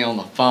somebody on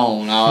the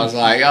phone. I was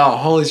like, oh,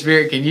 Holy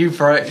Spirit, can you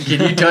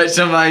touch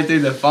somebody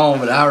through the phone?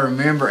 But I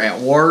remember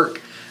at work,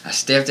 I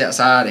stepped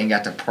outside and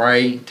got to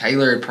pray.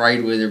 Taylor had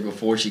prayed with her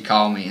before she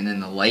called me, and then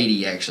the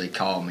lady actually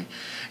called me.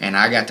 And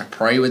I got to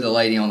pray with the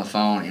lady on the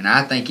phone, and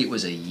I think it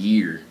was a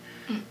year,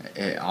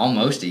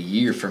 almost a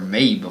year for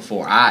me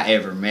before I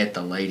ever met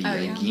the lady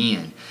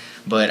again.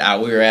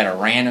 But we were at a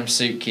random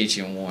soup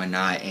kitchen one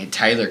night, and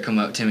Taylor come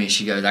up to me, and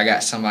she goes, I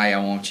got somebody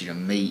I want you to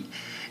meet.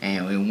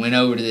 And we went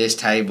over to this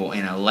table,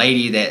 and a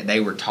lady that they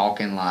were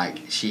talking like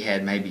she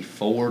had maybe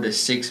 4 to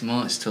 6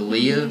 months to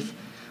live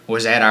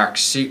was at our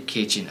soup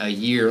kitchen a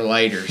year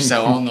later.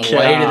 So on the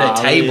way to the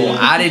table,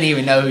 I didn't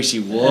even know who she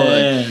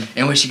was.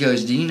 And when she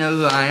goes, do you know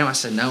who I am? I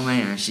said, no,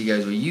 ma'am. She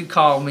goes, well, you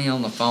called me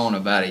on the phone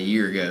about a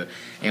year ago.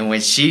 And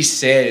when she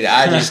said it,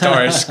 I just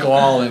started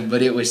squalling.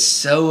 But it was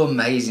so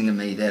amazing to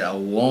me that a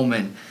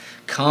woman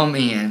come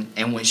in,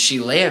 and when she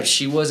left,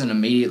 she wasn't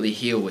immediately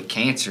healed with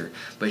cancer,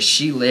 but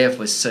she left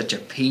with such a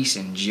peace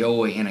and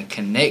joy and a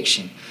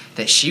connection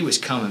that she was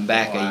coming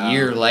back a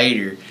year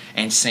later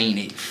and seeing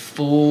it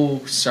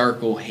full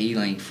circle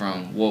healing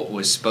from what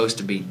was supposed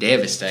to be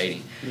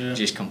devastating,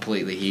 just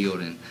completely healed.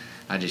 And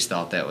I just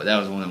thought that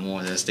was one of the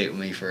ones that stick with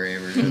me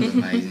forever. It was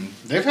amazing.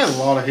 They've had a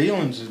lot of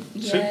healings at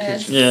soup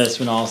kitchens. Yeah, it's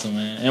been awesome,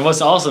 man. And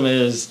what's awesome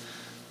is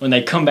when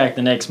they come back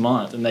the next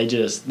month and they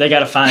got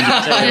to find you.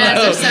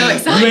 They're so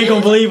excited. You ain't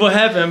gonna believe what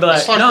happened.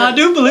 But like, no, I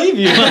do believe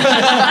you.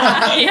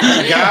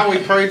 The guy we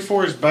prayed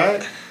for is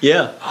back.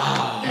 Yeah.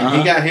 And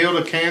he got healed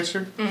of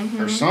cancer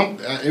or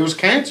something. It was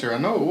cancer, I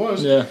know it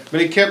was. Yeah.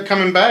 But he kept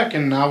coming back,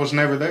 and I was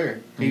never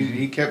there.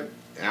 He kept.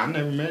 I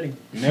never met him.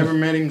 Never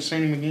met him.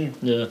 Seen him again.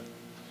 Yeah.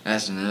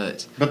 That's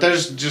nuts. But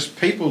there's just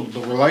people, the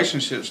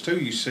relationships too.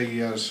 You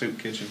see at a soup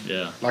kitchen.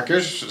 Yeah. Like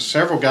there's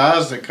several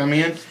guys that come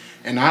in.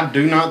 And I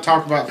do not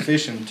talk about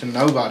fishing to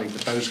nobody but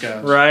those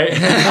guys. Right.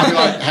 I'll be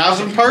like, how's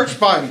them perch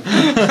biting?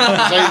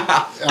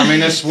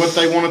 That's what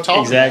they want to talk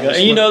about. Exactly.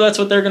 And you know that's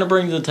what they're going to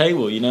bring to the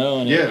table, you know?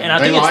 And, and I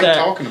they think like it's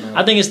talking about it.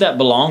 I think it's that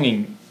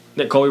belonging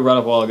that Colby brought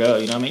up a while ago,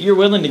 you know? I mean, you're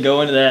willing to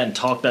go into that and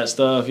talk that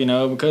stuff, you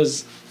know,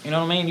 because, you know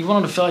what I mean? You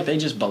want them to feel like they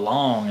just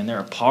belong and they're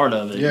a part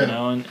of it, you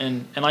know?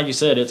 And like you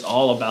said, it's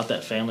all about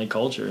that family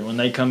culture. And when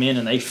they come in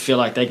and they feel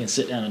like they can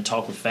sit down and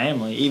talk with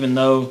family, even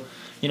though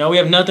we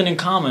have nothing in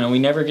common, and we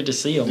never get to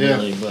see them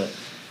really.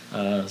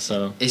 But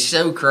so it's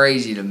so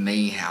crazy to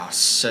me how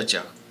such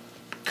a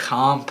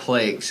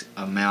complex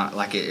amount,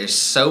 like there's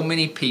so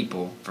many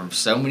people from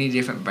so many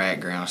different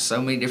backgrounds,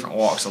 so many different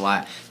walks of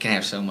life can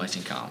have so much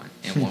in common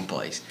in one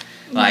place.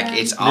 Like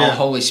it's all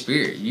Holy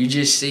Spirit. You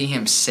just see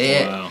Him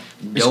set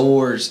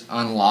doors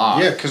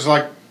unlocked. Yeah, because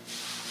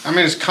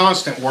it's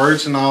constant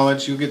words of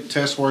knowledge. You get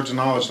test words of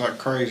knowledge like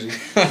crazy.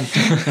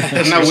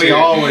 We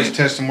always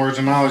test them words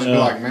of knowledge. Be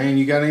like, man,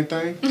 you got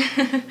anything?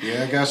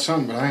 Yeah, I got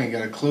something, but I ain't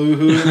got a clue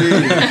who it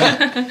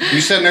is.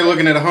 You sitting there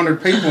looking at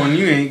 100 people and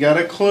you ain't got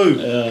a clue.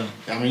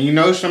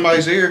 Yeah.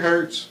 Somebody's ear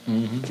hurts.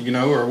 Mm-hmm.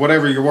 Or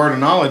whatever your word of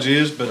knowledge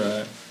is.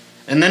 But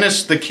and then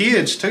it's the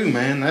kids too,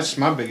 man. That's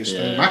my biggest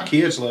thing. My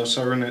kids love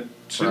serving at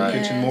soup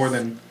kitchen more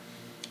than.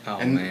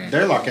 Man.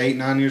 They're like 8,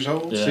 9 years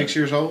old, 6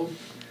 years old.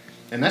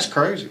 And that's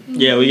crazy.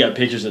 Yeah, we got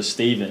pictures of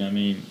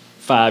Steven.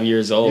 5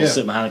 years old,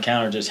 sitting behind the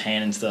counter just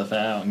handing stuff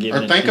out and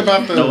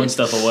throwing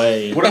stuff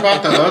away. What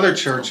about the other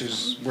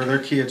churches where their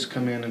kids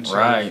come in and serve?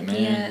 Right,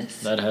 man.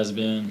 Yes. That has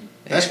been.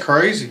 That's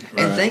crazy.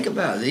 And think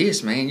about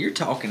this, man. You're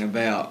talking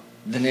about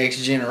the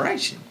next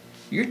generation.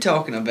 You're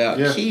talking about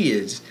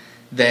kids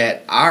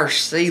that our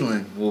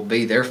ceiling will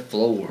be their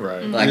floor.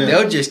 Right. Like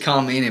they'll just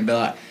come in and be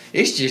like,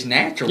 it's just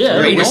natural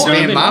for me to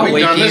spend my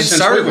weekend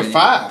serving. We were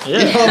 5. You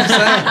know what I'm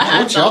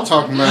saying? What y'all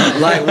talking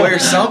about? Like where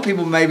some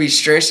people may be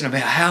stressing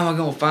about how am I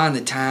going to find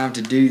the time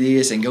to do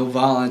this and go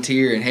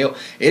volunteer and help.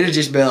 It'll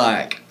just be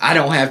like, I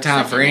don't have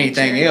time for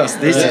anything else.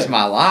 This is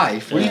my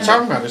life. What are you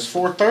talking about? It's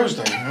 4th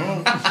Thursday.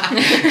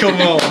 Come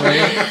on,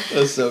 man.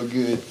 That's so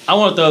good. I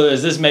want to throw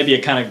this may be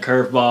a kind of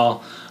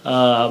curveball,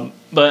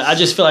 but I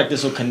just feel like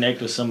this will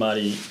connect with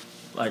somebody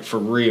like for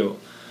real.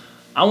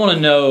 I want to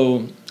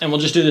know, and we'll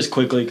just do this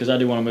quickly because I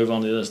do want to move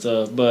on to the other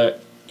stuff,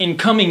 but in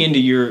coming into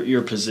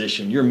your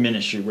position, your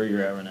ministry, where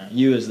you're at right now,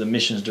 you as the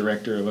missions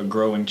director of a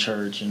growing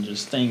church and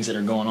just things that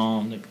are going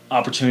on, the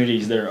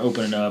opportunities that are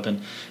opening up,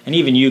 and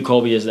even you,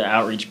 Colby, as the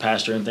outreach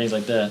pastor and things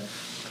like that,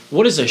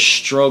 what is a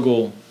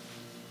struggle,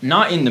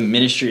 not in the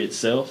ministry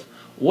itself,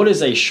 what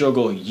is a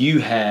struggle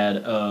you had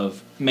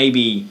of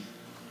maybe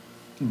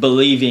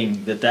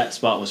believing that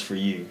spot was for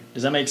you?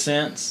 Does that make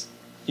sense?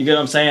 You get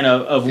what I'm saying?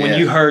 Of when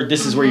you heard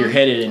this is where you're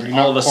headed, and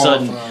all of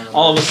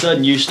a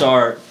sudden you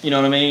start, you know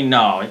what I mean?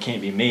 No, it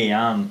can't be me.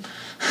 I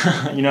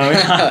can't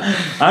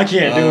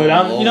do it. You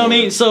know what I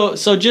mean?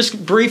 So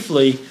just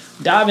briefly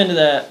dive into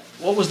that.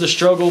 What was the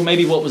struggle?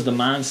 Maybe what was the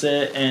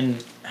mindset,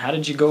 and how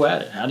did you go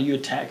at it? How do you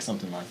attack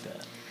something like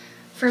that?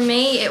 For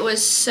me, it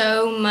was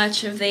so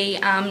much of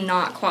the I'm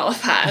not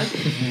qualified.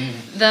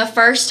 The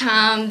first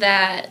time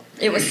that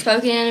it was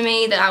spoken into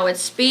me that I would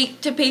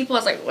speak to people, I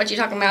was like, what you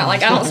talking about?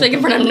 Like, I don't speak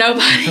in front of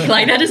nobody.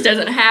 Like, that just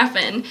doesn't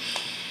happen.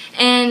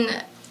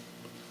 And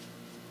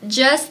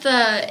just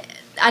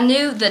I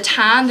knew the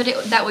time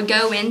that would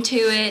go into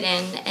it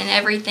and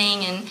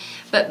everything.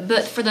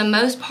 But for the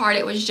most part,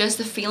 it was just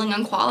the feeling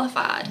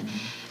unqualified.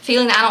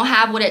 Feeling that I don't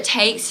have what it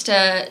takes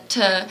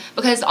to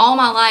because all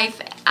my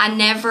life, I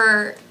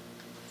never,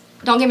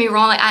 don't get me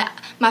wrong, like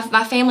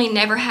my family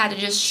never had to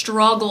just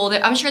struggle.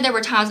 I'm sure there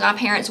were times my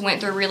parents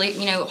went through really,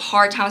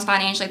 hard times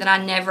financially that I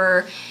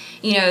never,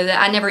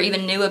 that I never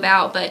even knew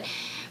about.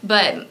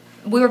 But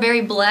we were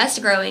very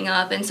blessed growing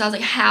up, and so I was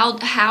like,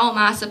 how am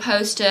I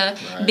supposed to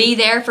be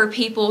there for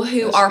people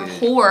who are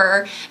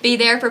poor, be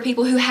there for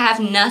people who have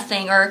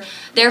nothing, or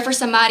there for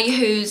somebody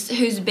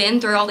who's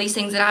been through all these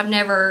things that I've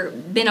never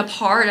been a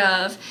part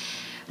of?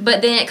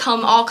 But then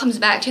all comes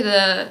back to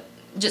the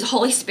just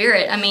Holy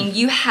Spirit. I mean,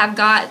 you have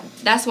got,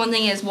 that's one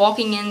thing is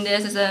walking in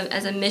this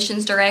as a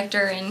missions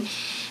director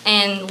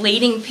and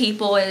leading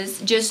people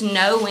is just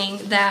knowing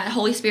that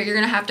Holy Spirit, you're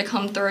going to have to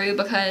come through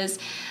because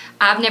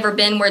I've never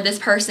been where this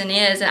person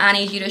is and I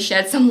need you to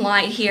shed some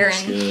light here.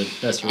 That's good.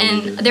 That's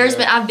really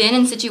good. I've been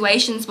in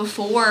situations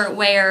before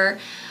where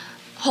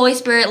Holy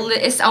Spirit,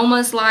 it's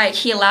almost like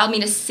He allowed me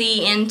to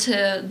see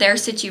into their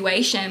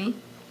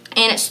situation.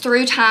 And it's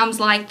through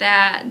times like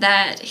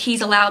that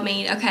He's allowed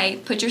me, okay,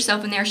 put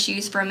yourself in their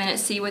shoes for a minute,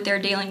 see what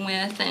they're dealing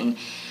with. And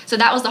so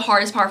that was the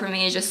hardest part for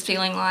me, is just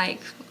feeling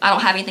like I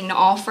don't have anything to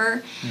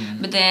offer.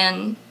 Mm-hmm. But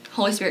then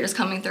Holy Spirit is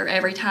coming through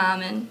every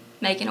time and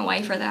making a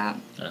way for that.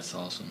 That's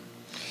awesome.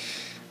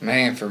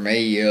 Man, for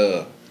me,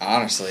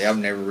 honestly, I've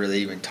never really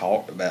even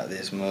talked about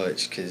this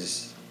much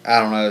because, I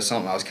don't know, it's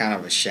something I was kind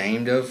of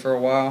ashamed of for a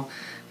while.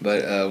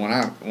 But when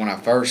I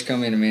first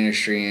come into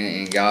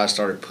ministry and God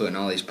started putting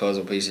all these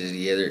puzzle pieces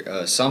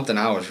together, something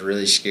I was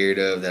really scared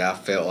of that I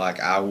felt like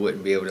I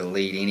wouldn't be able to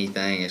lead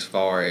anything as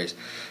far as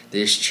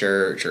this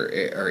church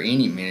or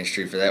any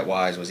ministry for that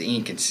wise was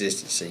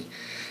inconsistency.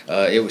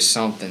 It was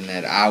something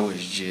that I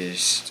was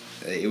just,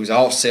 it was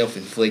all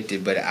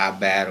self-inflicted, but I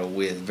battled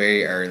with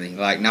very early.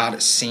 Like not a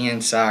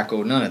sin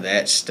cycle, none of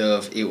that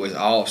stuff. It was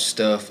all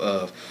stuff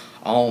of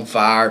on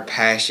fire,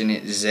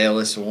 passionate,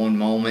 zealous one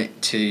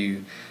moment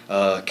to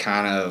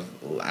kind of,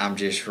 I'm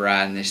just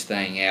riding this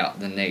thing out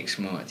the next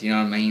month. You know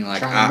what I mean? Like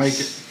trying to make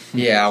it.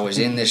 Yeah, I was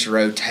in this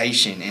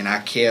rotation, and I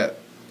kept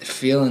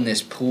feeling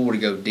this pull to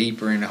go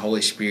deeper in the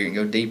Holy Spirit and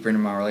go deeper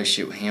into my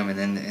relationship with Him, and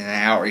then the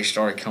outreach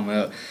started coming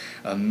up.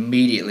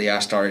 Immediately I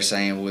started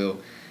saying, well,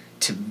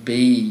 to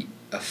be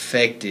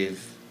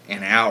effective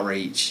in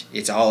outreach,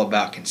 it's all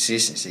about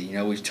consistency. You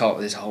know, we've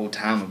talked this whole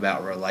time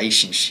about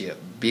relationship,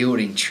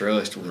 building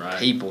trust with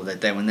people,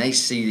 that when they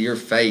see your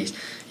face,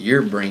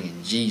 you're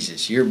bringing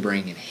Jesus, you're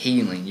bringing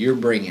healing, you're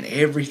bringing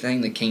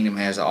everything the kingdom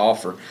has to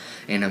offer.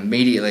 And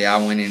immediately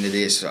I went into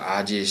this,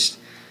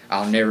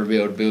 I'll never be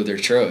able to build their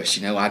trust.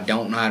 You know, I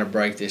don't know how to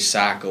break this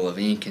cycle of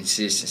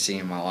inconsistency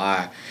in my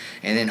life.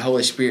 And then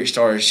Holy Spirit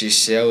started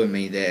just showing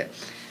me that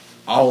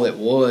all it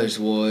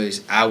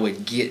was I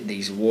would get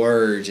these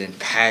words and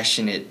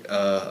passionate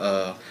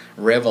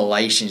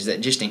revelations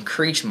that just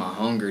increased my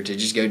hunger to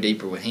just go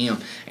deeper with Him,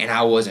 and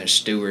I wasn't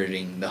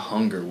stewarding the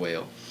hunger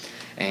well.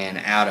 And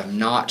out of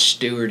not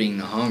stewarding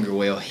the hunger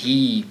well,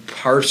 He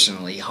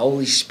personally,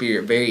 Holy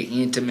Spirit, very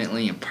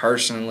intimately and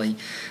personally,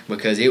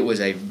 because it was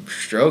a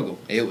struggle.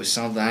 It was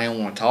something I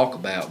didn't want to talk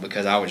about,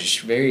 because I was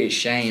just very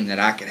ashamed that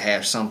I could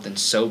have something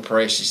so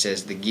precious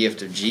as the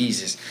gift of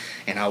Jesus,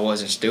 and I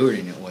wasn't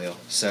stewarding it well.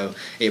 So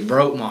it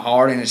broke my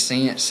heart in a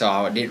sense, so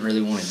I didn't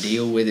really want to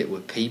deal with it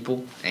with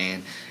people.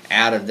 And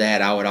out of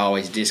that, I would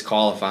always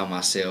disqualify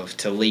myself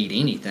to lead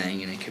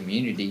anything in a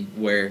community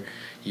where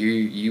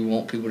you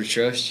want people to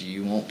trust you.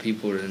 You want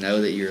people to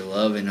know that you're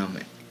loving them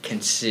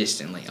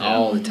consistently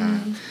all the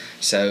time.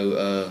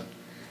 So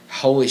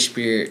Holy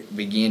Spirit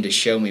began to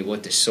show me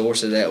what the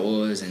source of that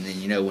was, and then,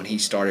 you know, when He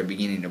started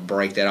beginning to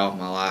break that off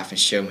my life and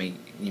show me,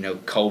 you know,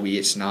 Colby,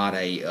 it's not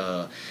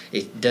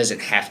it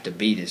doesn't have to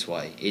be this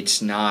way.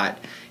 It's not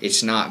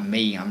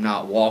me. I'm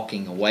not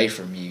walking away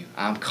from you.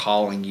 I'm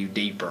calling you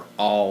deeper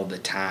all the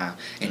time.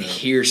 And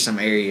here's some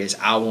areas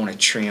I want to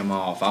trim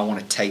off. I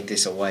want to take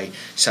this away.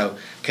 So,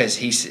 because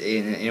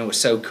and it was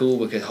so cool,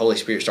 because Holy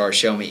Spirit started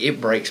showing me, it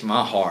breaks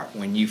my heart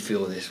when you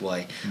feel this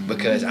way,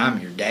 because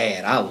I'm your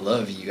dad. I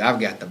love you. I've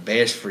got the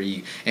best for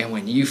you. And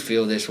when you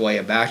feel this way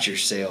about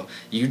yourself,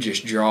 you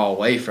just draw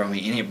away from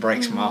me, and it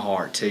breaks my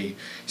heart too.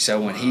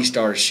 So when He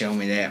started showing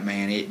me that,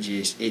 man,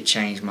 it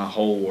changed my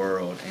whole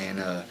world.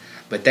 And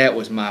but that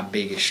was my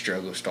biggest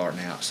struggle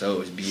starting out. So it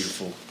was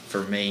beautiful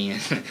for me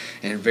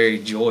and very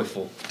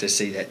joyful to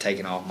see that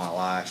taken off my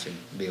life and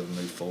be able to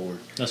move forward.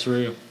 That's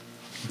real.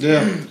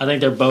 Yeah. I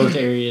think they're both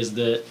areas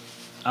that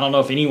I don't know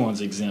if anyone's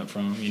exempt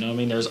from. You know what I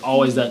mean? There's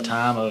always that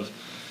time of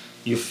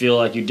you feel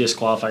like you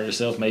disqualify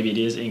yourself. Maybe it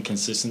is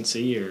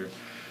inconsistency, or,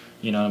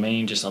 you know what I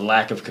mean, just a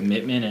lack of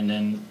commitment. And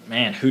then,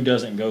 man, who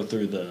doesn't go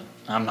through the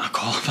I'm not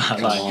qualified?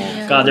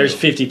 God, there's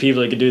 50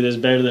 people that could do this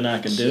better than I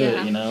can do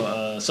it, you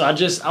know. So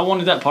I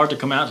wanted that part to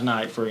come out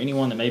tonight for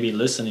anyone that may be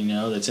listening, you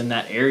know, that's in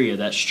that area,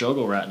 that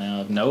struggle right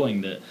now of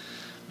knowing that,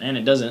 man,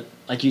 it doesn't,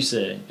 like you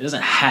said, it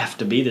doesn't have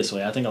to be this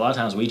way. I think a lot of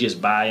times we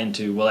just buy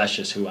into, well, that's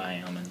just who I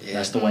am, and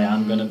that's the way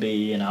I'm going to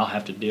be, and I'll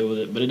have to deal with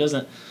it. But it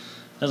doesn't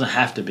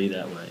have to be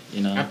that way,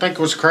 you know. I think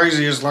what's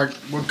crazy is, like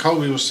what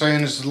Colby was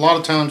saying, is a lot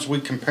of times we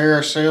compare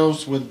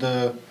ourselves with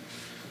the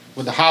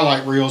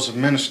highlight reels of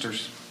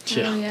ministers.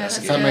 Yeah,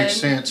 if that makes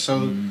sense.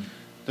 So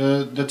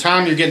the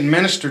time you're getting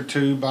ministered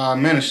to by a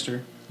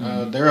minister,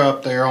 they're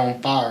up there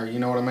on fire. You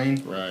know what I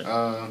mean?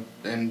 Right.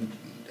 And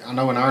I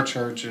know in our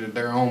church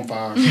they're on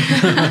fire.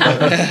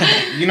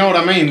 But you know what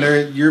I mean?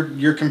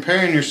 You're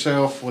comparing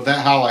yourself with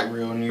that highlight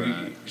reel,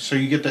 and so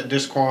you get that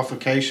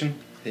disqualification.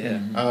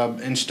 Yeah.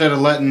 Instead of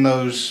letting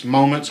those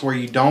moments where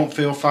you don't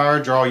feel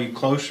fire draw you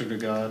closer to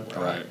God.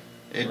 Right.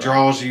 It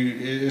draws you.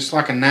 It's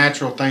like a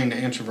natural thing to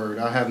introvert.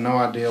 I have no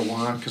idea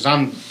why, because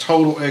I'm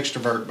total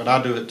extrovert, but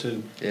I do it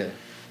too. Yeah.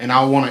 And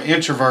I want to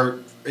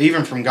introvert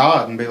even from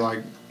God and be like,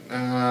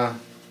 I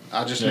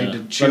just need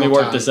to chill. Let me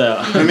work time. this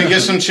out. Let me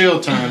get some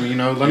chill time. You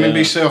know, let me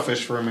be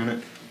selfish for a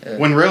minute. Yeah.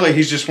 When really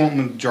He's just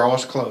wanting to draw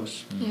us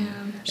close. Yeah.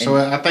 So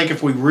I think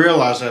if we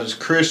realize that as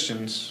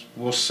Christians,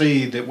 we'll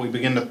see that we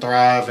begin to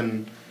thrive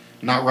and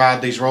not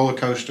ride these roller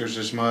coasters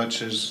as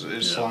much as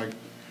it's like,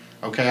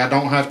 okay, I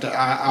don't have to.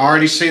 I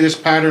already see this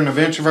pattern of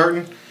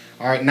introverting.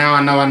 All right, now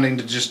I know I need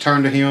to just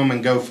turn to Him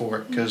and go for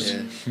it, because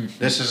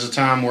this is a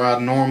time where I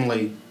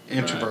normally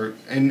introvert.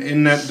 And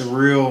isn't that the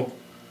real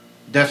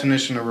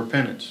definition of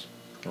repentance?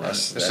 Right.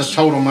 It's a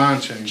total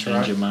mind change, right?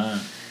 Change your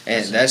mind.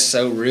 And that's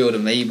so real to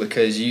me,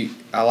 because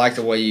I like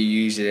the way you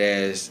use it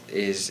as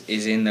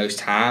is in those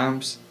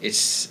times.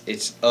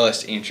 It's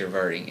us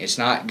introverting. It's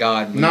not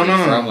God moving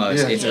from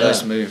us. It's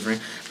us moving from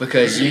Him,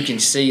 because you can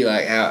see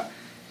like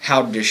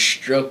how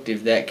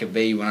destructive that could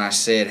be. When I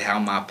said how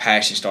my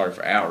passion started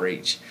for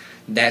outreach,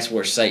 that's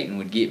where Satan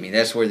would get me.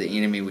 That's where the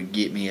enemy would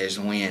get me, is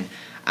when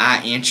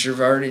I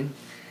introverted.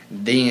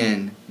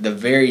 Then the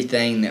very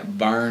thing that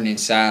burned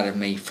inside of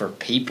me for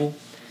people,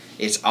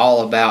 it's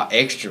all about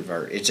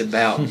extrovert. It's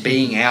about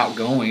being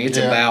outgoing. It's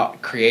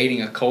about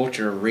creating a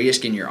culture of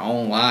risk in your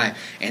own life.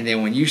 And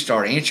then when you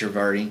start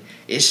introverting,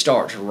 it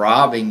starts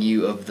robbing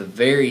you of the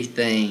very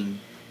thing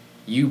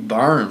you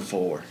burn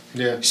for.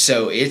 Yeah.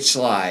 So it's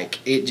like,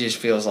 it just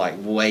feels like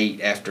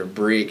weight after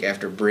brick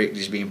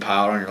just being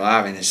piled on your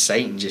life, and then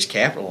Satan just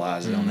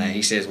capitalizes on that.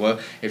 He says, well,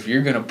 if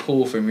you're going to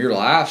pull from your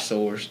life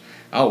source,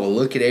 oh, well,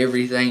 look at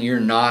everything you're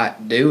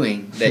not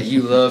doing that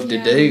you love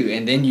to do,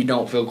 and then you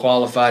don't feel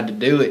qualified to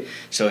do it.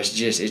 So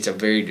it's a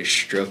very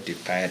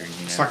destructive pattern.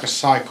 It's like a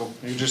cycle.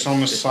 You're just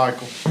on this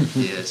cycle.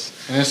 Yes.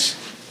 And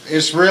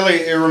it's really,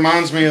 it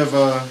reminds me of,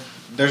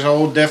 there's an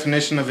old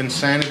definition of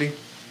insanity.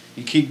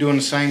 You keep doing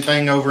the same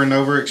thing over and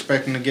over,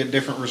 expecting to get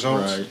different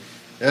results. Right.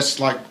 That's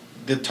like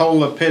the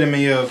total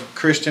epitome of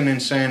Christian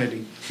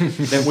insanity.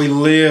 That we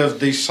live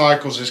these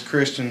cycles as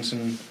Christians,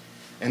 and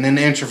then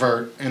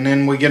introvert, and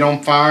then we get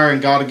on fire,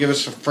 and God will give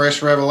us a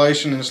fresh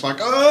revelation, and it's like,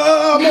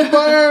 oh, I'm on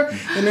fire,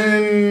 and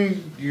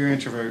then you're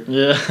introvert.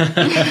 Yeah.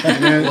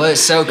 Well,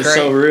 it's so crazy. It's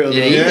so real.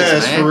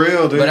 It's for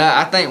real, dude. But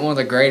I think one of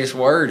the greatest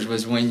words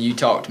was when you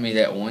talked to me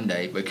that one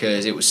day,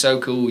 because it was so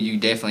cool. You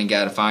definitely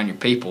got to find your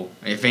people.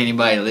 If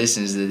anybody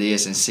listens to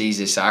this and sees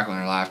this cycle in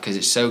their life, because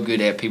it's so good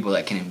to have people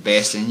that can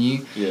invest in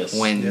you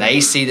when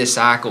they see the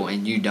cycle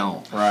and you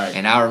don't. Right.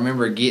 And I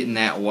remember getting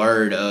that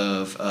word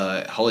of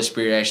Holy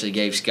Spirit actually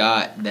gave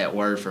Scott that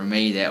word for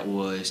me, that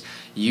was,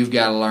 you've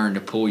got to learn to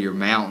pull your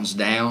mountains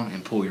down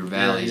and pull your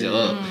valleys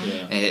up. Yeah.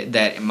 And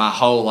that my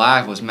whole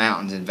life was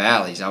mountains and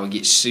valleys. I would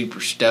get super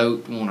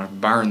stoked, want to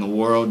burn the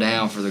world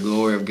down for the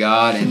glory of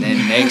God, and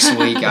then next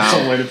week That's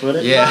a way to put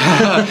it.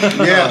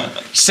 Yeah.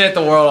 Set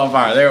the world on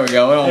fire. There we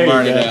go. We don't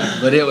burn it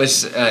down. But it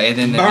was, and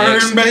then the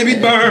Burn,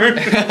 baby, burn.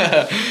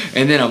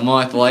 and then a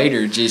month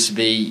later, just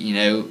be,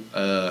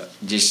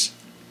 just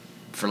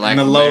for lack in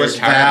the of a better lowest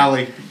term,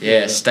 valley.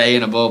 yeah,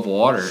 staying above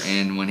water.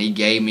 And when he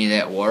gave me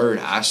that word,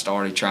 I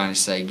started trying to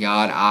say,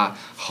 God,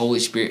 Holy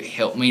Spirit,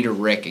 help me to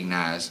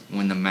recognize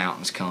when the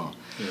mountains come.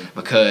 Yeah.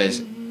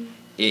 Because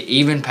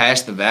even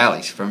past the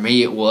valleys, for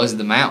me it was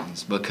the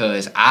mountains,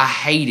 because I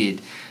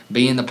hated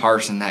being the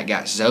person that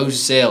got so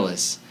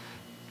zealous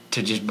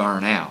to just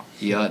burn out.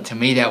 To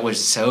me that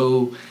was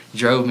so,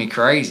 drove me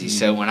crazy.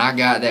 So when I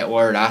got that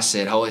word, I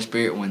said, Holy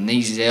Spirit, when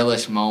these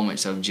zealous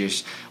moments of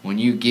just, when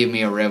you give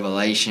me a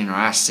revelation, or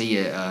I see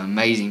an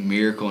amazing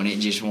miracle and it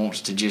just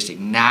wants to just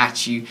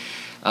ignite you,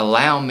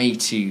 allow me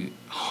to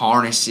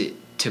harness it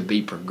to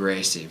be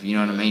progressive. You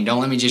know what I mean?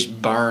 Don't let me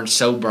just burn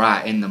so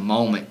bright in the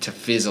moment to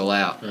fizzle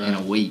out in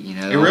a week.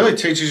 It really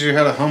teaches you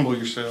how to humble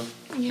yourself.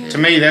 Yeah. To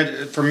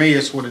me, for me,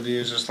 it's what it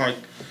is. It's like,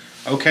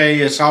 okay,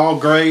 it's all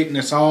great and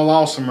it's all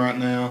awesome right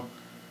now,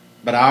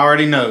 but I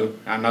already know.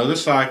 I know the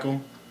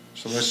cycle.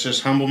 So let's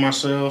just humble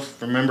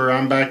myself. Remember,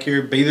 I'm back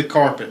here. Be the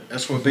carpet.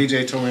 That's what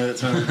BJ told me at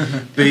the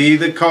time. Be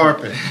the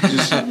carpet.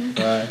 Just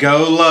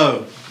go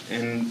low.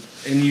 And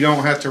you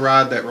don't have to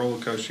ride that roller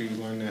coaster. You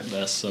learn that.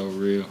 That's so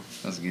real.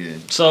 That's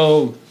good.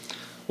 So,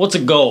 what's a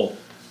goal,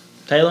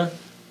 Taylor?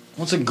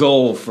 What's a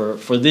goal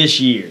for this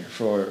year,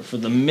 for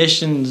the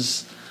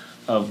missions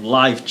of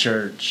Life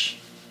Church?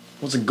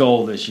 What's a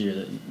goal this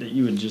year that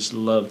you would just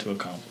love to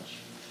accomplish?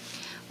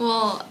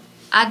 Well,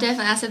 I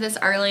said this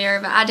earlier,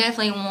 but I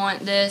definitely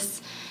want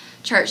this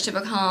church to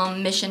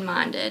become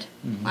mission-minded.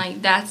 Mm-hmm.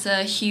 Like, that's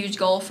a huge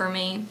goal for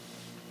me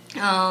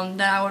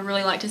that I would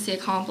really like to see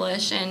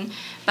accomplished. And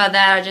by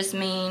that, I just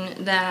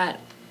mean that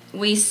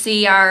we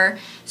see our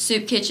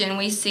soup kitchen,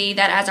 we see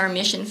that as our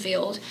mission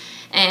field.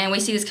 And we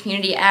see this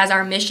community as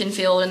our mission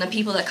field, and the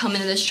people that come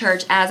into this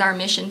church as our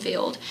mission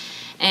field.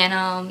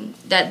 And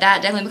that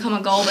definitely become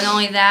a goal. But not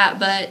only that,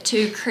 but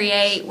to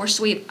create,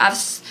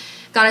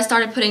 God has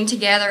started putting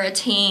together a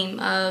team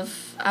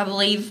of, I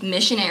believe,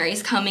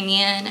 missionaries coming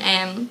in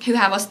and who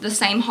have the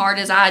same heart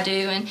as I do,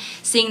 and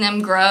seeing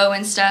them grow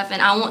and stuff.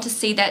 And I want to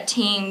see that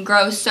team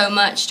grow so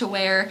much to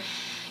where,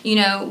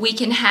 we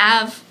can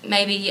have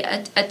maybe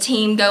a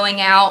team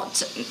going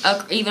out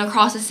even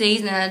across the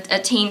seas, and a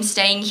team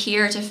staying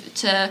here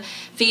to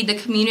feed the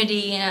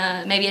community,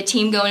 and maybe a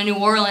team going to New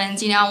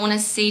Orleans. I want to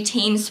see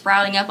teams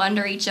sprouting up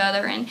under each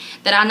other, and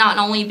that I not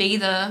only be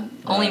the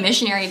only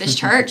missionary of this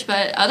church,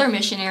 but other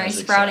missionaries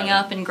sprouting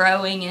up and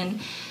growing. And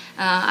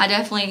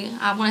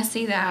I want to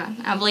see that.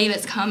 I believe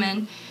it's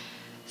coming.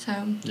 So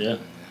yeah,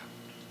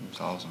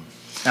 it's awesome.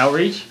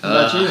 Outreach? What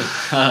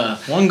about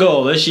you? One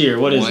goal this year.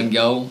 What is it? One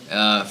goal?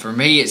 For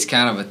me, it's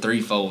kind of a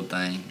threefold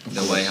thing.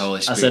 The way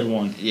Holy Spirit... I said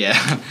one.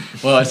 Yeah.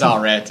 Well, it's all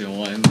wrapped in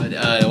one.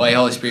 But the way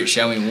Holy Spirit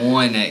showed me,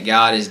 one, that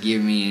God has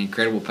given me an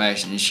incredible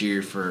passion this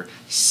year for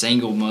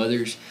single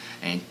mothers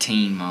and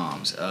teen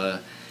moms.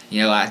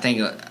 I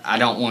think I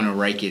don't want to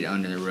rake it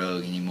under the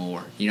rug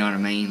anymore. You know what I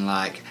mean?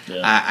 Like,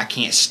 I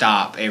can't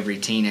stop every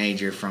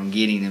teenager from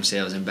getting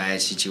themselves in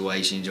bad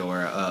situations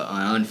or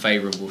an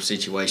unfavorable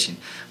situation,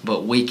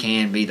 but we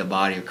can be the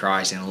body of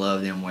Christ and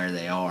love them where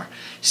they are.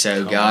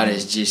 So God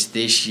is just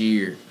this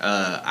year,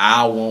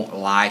 I want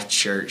Life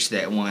Church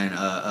that when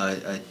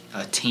a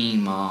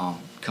teen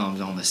mom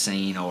comes on the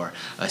scene, or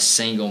a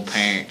single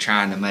parent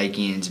trying to make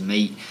ends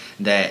meet,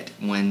 that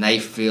when they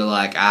feel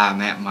like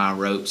I'm at my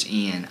ropes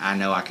end, I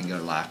know I can go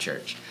to Life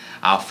Church.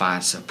 I'll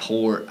find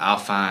support. I'll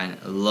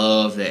find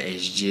love that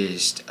is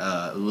just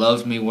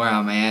loves me where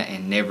I'm at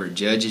and never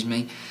judges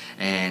me.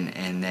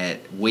 and that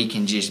we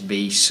can just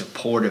be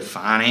supportive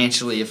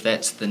financially if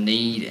that's the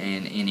need,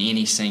 and in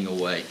any single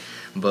way.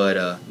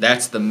 But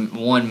that's the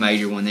one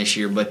major one this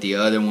year. But the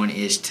other one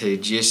is to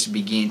just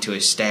begin to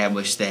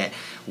establish that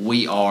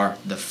we are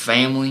the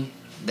family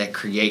that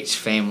creates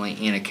family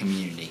in a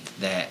community.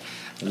 That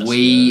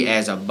we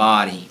as a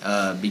body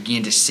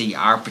begin to see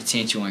our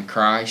potential in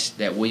Christ,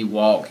 that we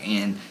walk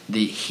in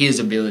His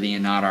ability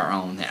and not our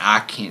own.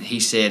 That He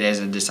said as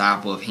a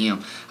disciple of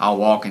Him, I'll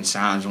walk in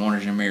signs,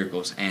 wonders, and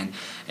miracles. And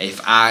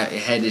if I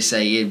had to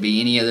say it'd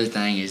be any other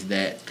thing, is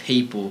that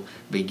people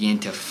begin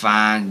to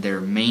find their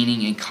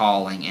meaning and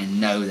calling and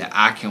know that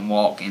I can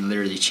walk and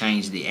literally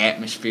change the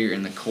atmosphere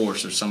and the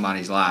course of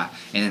somebody's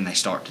life, and then they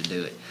start to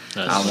do it.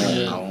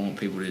 I want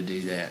people to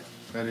do that.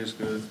 That is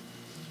good.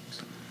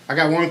 I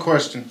got one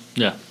question.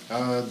 Yeah.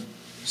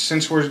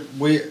 Since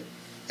we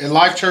at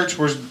Life Church,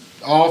 we're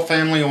all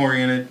family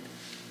oriented.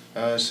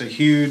 It's a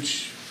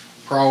huge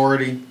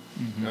priority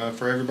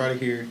for everybody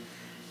here.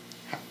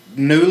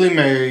 Newly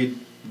married,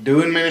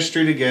 doing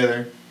ministry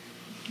together.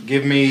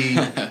 Give me.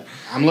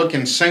 I'm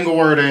looking single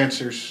word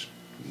answers.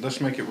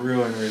 Let's make it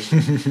real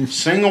interesting.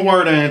 Single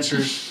word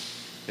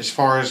answers as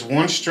far as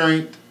one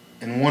strength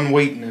and one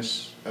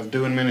weakness of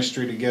doing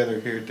ministry together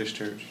here at this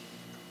church.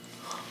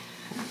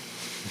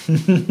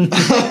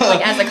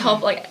 Like as a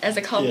couple.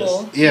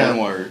 Yes. Yeah. One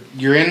word.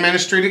 You're in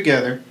ministry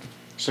together,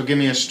 so give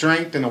me a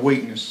strength and a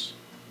weakness.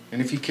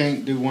 And if you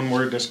can't do one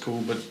word, that's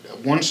cool. But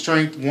one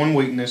strength, one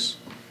weakness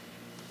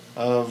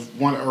of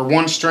one, or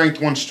one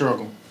strength, one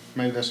struggle.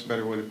 Maybe that's a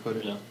better way to put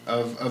it. Yeah.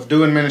 Of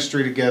doing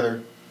ministry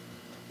together.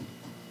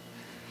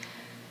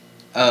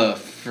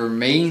 For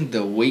me,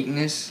 the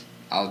weakness,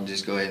 I'll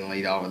just go ahead and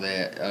lead off with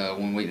that.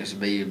 One weakness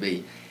would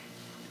be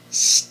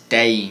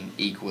staying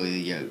equally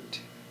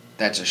yoked.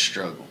 That's a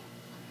struggle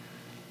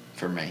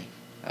for me,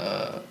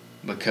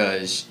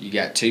 because you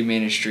got two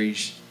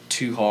ministries,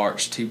 two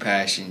hearts, two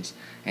passions,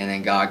 and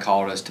then God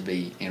called us to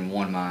be in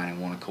one mind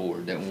and one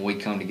accord. That when we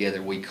come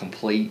together, we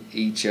complete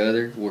each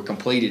other. We're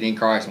completed in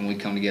Christ. When we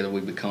come together,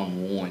 we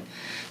become one.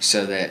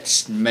 So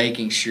that's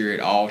making sure at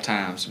all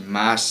times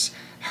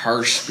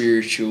her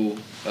spiritual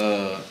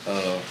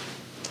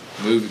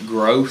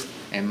growth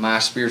and my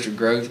spiritual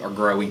growth are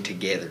growing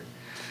together.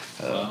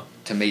 Wow.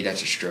 To me,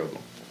 that's a struggle.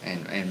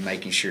 And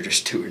making sure to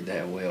steward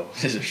that well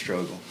is a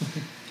struggle.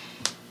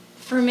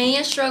 For me,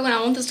 a struggle, and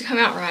I want this to come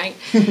out right.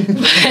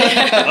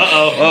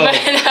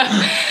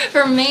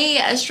 For me,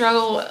 a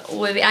struggle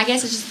would be, I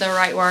guess it's just the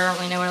right word, I don't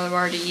really know what other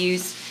word to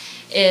use,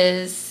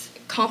 is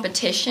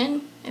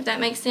competition, if that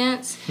makes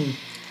sense.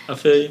 I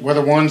feel you.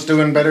 Whether one's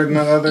doing better than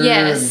the other.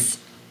 Yes.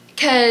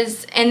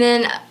 Because,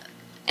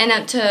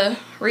 to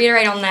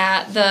reiterate on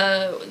that,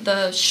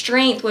 the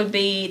strength would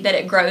be that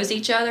it grows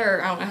each other,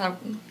 or I don't know how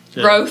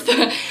growth,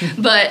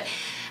 but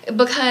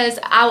because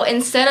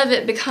instead of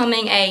it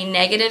becoming a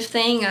negative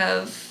thing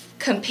of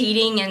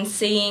competing and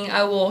seeing,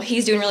 oh, well,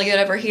 he's doing really good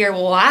over here,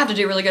 well, I have to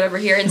do really good over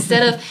here,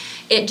 instead of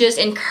it just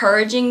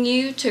encouraging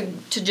you to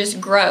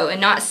just grow and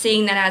not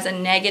seeing that as a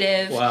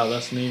negative. Wow,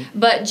 that's neat.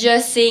 But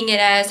just seeing it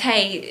as,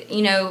 hey,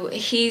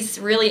 he's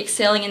really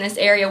excelling in this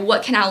area.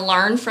 What can I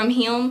learn from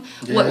him?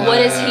 Yeah. What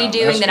is he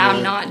doing that I'm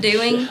good. not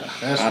doing?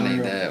 That's I need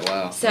real. that.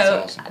 Wow. So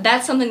that's awesome.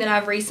 that's something that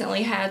I've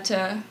recently had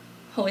to,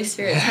 Holy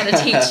Spirit had to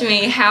teach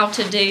me how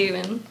to do.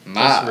 And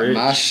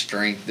My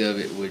strength of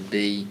it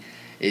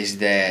is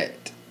that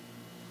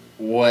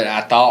what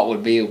I thought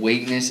would be a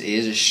weakness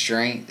is a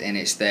strength, and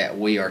it's that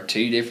we are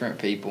two different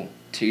people,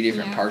 two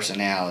different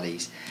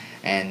personalities,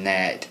 and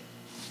that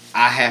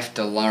I have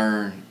to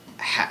learn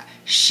how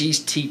she's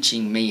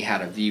teaching me how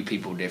to view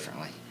people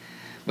differently,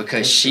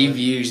 because she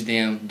views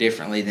them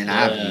differently than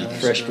I view them.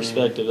 Fresh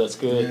perspective, that's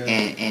good.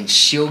 Yeah. And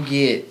she'll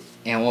get.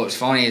 And what's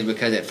funny is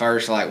because at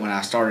first, like when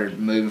I started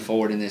moving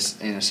forward in a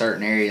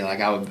certain area, like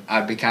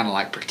I'd be kind of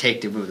like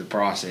protective of the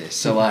process.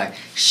 So like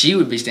she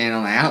would be standing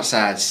on the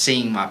outside,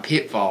 seeing my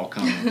pitfall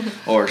coming,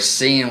 or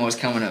seeing what's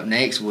coming up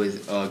next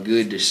with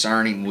good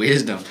discerning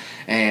wisdom,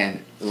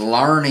 and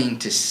learning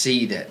to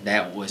see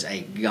that was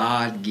a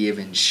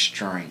God-given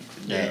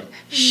strength, that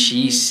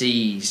she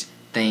sees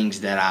things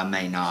that I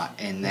may not,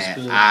 and that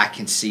I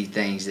can see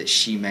things that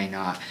she may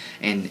not,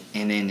 and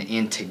then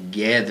in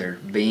together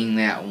being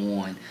that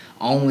one,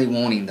 only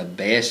wanting the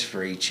best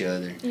for each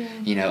other.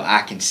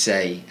 I can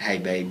say, hey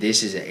babe,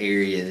 this is an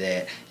area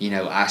that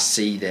I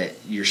see that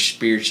you're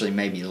spiritually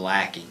maybe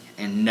lacking,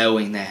 and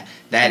knowing that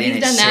in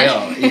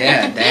itself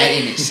that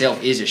in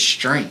itself is a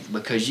strength,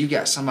 because you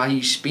got somebody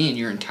you spend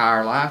your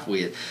entire life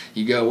with.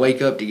 You go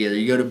wake up together,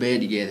 you go to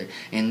bed together,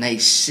 and they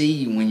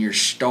see when you're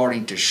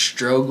starting to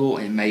struggle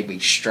and maybe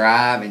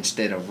strive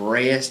instead of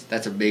rest.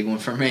 That's a big one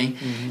for me.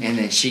 And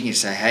then she can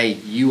say, hey,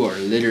 you are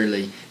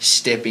literally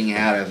stepping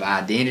out of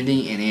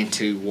identity and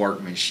into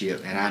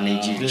workmanship, and I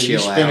need you to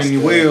chill out. Spinning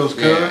your wheels,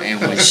 cuz. And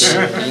when she,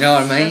 you know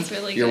what I mean? That's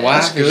really your good.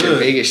 wife is your good.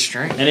 biggest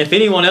strength. And if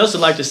anyone else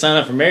would like to sign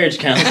up for marriage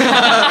counseling,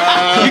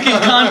 you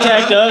can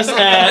contact us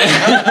at.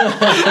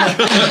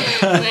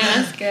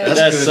 that's good.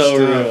 That's good so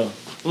stuff. real.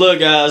 Look,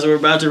 guys, we're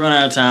about to run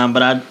out of time,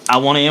 but I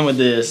want to end with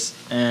this,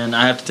 and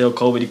I have to tell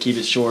Colby to keep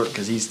it short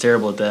because he's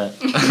terrible at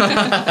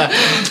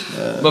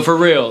that. But for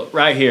real,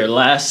 right here,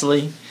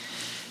 lastly,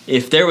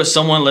 if there was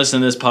someone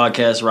listening to this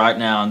podcast right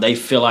now and they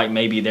feel like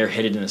maybe they're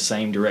headed in the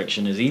same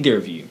direction as either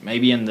of you,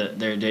 maybe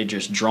they're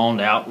just drawn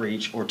to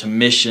outreach or to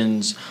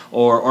missions,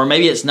 or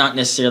maybe it's not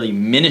necessarily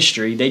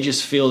ministry, they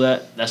just feel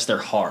that that's their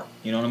heart.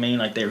 You know what I mean?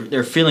 Like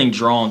they're feeling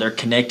drawn, they're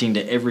connecting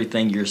to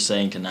everything you're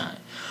saying tonight.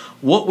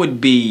 What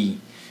would be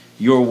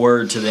your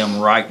word to them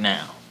right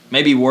now?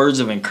 Maybe words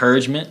of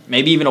encouragement,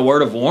 maybe even a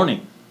word of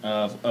warning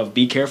of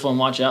be careful and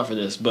watch out for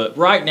this. But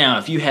right now,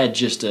 if you had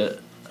just a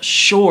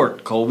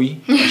short,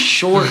 Colby, a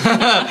short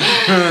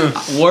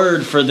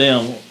word for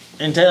them,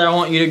 and Taylor, I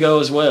want you to go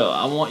as well.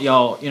 I want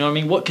y'all, you know what I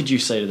mean? What could you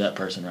say to that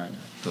person right now?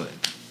 Go ahead.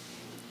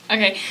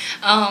 Okay.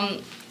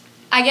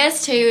 I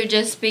guess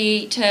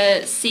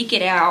to seek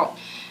it out.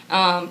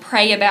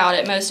 Pray about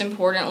it, most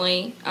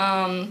importantly,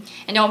 and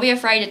don't be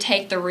afraid to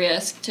take the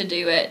risk to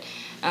do it,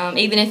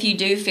 even if you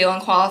do feel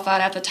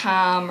unqualified at the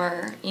time,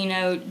 or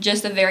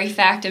just the very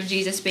fact of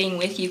Jesus being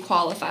with you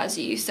qualifies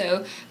you.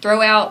 So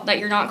throw out that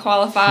you're not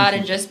qualified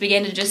and just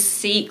begin to just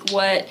seek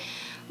what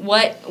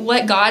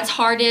God's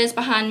heart is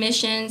behind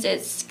missions.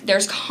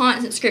 There's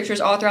constant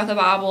scriptures all throughout the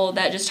Bible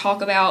that just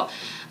talk about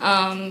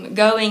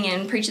going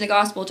and preaching the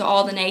gospel to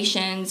all the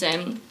nations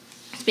and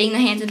being the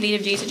hands and feet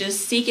of Jesus.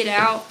 Just seek it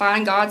out,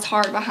 find God's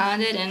heart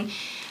behind it, and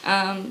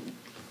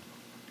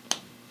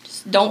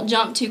just don't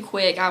jump too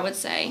quick, I would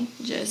say.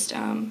 Just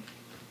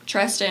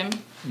trust Him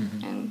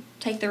and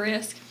take the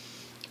risk.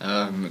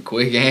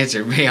 Quick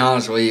answer, to be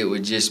honest with you, it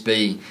would just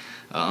be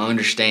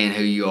understand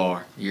who you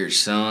are. You're a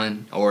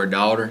son or a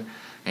daughter,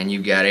 and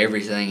you've got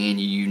everything in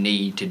you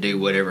need to do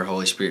whatever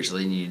Holy Spirit's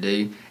leading you to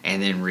do,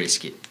 and then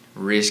risk it.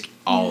 Risk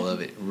all of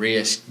it.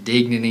 Risk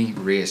dignity,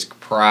 risk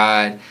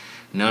pride.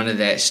 None of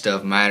that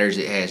stuff matters.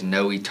 It has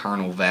no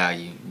eternal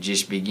value.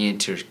 Just begin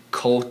to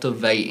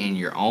cultivate in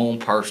your own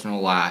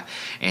personal life,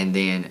 and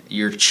then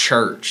your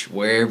church,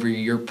 wherever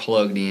you're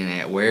plugged in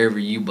at, wherever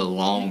you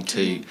belong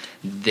to,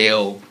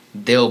 they'll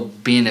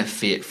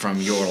benefit from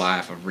your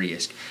life of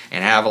risk.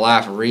 And have a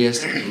life of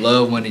risk.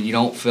 Love when you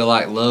don't feel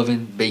like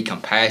loving. Be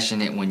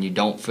compassionate when you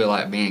don't feel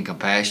like being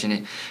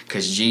compassionate.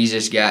 Because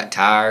Jesus got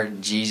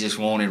tired. Jesus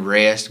wanted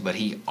rest, but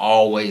He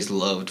always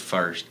loved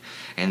first.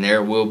 And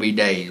there will be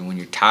days when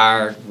you're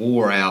tired,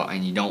 wore out,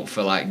 and you don't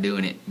feel like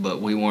doing it.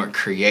 But we weren't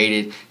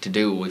created to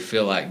do what we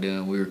feel like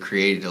doing. We were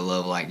created to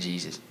love like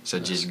Jesus. So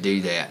just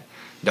do that.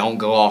 Don't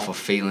go off of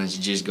feelings.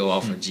 Just go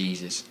off of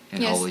Jesus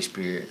and Holy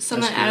Spirit.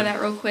 Something out of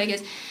that real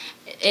quick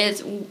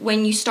is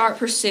when you start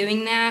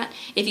pursuing that,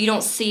 if you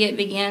don't see it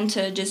begin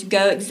to just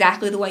go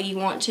exactly the way you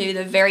want to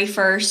the very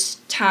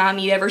first time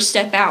you ever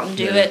step out and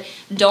do it,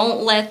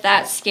 don't let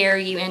that scare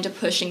you into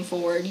pushing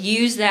forward.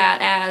 Use that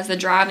as the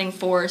driving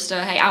force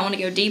to, hey, I want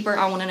to go deeper,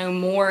 I want to know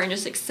more, and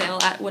just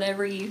excel at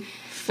whatever you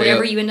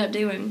end up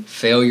doing.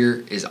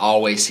 Failure is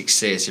always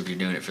success if you're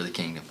doing it for the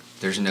kingdom.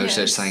 There's no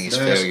such thing as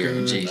failure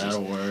in Jesus.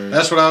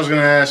 That's what I was going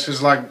to ask,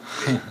 is like,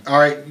 all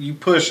right, you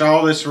push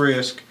all this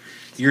risk,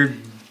 you're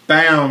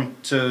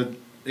bound to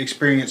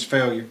experience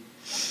failure,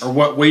 or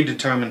what we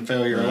determine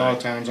failure. A lot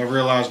of times I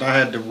realized I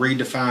had to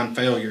redefine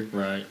failure,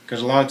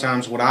 because a lot of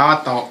times what I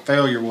thought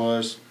failure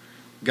was,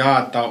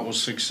 God thought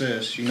was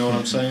success. You know what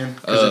I'm saying?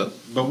 But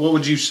what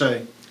would you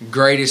say?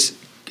 Greatest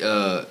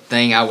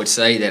thing I would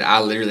say, that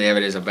I literally have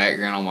it as a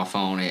background on my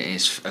phone,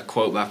 is a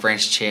quote by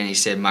Francis Chan. He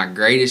said, "My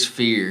greatest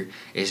fear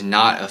is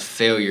not a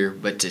failure,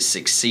 but to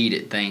succeed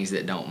at things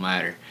that don't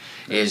matter."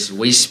 Is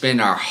we spend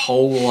our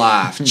whole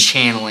life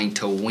channeling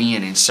to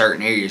win in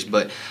certain areas,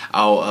 but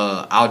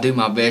I'll do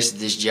my best at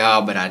this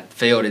job, but I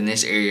failed in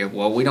this area.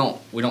 Well, we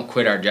don't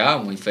quit our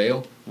job when we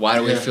fail. Why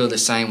do we feel the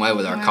same way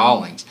with our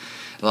callings?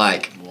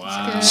 Like,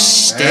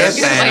 step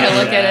out. Way to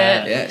look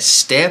at it. Yeah,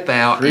 step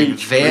out,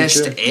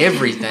 invest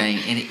everything,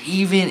 and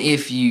even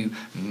if you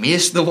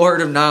miss the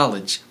word of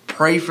knowledge,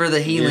 pray for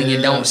the healing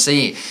and don't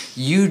see it.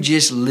 You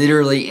just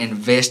literally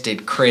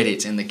invested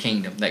credits in the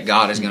kingdom that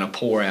God is going to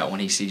pour out when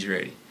He sees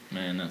ready.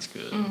 Man, that's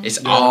good.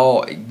 It's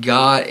all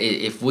God.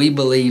 If we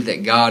believe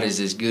that God is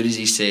as good as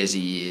He says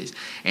He is,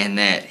 and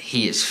that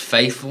He is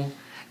faithful,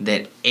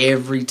 that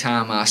every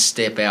time I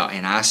step out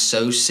and I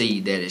sow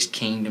seed that is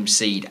kingdom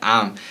seed,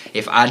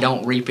 if I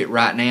don't reap it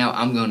right now,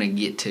 I'm going to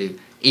get to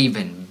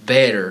even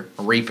better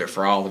reap it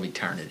for all of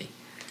eternity.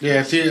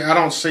 Yeah, I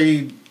don't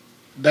see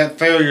that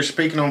failure.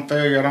 Speaking on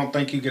failure, I don't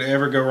think you could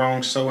ever go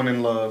wrong sowing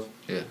in love.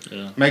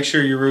 Yeah. Make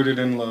sure you're rooted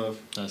in love.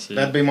 That's it.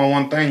 That'd be my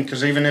one thing,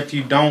 because even if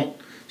you don't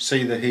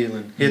see the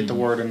healing, hit the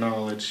word of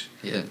knowledge,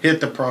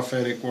 hit the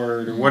prophetic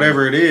word, or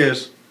whatever it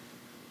is,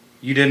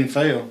 you didn't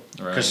fail,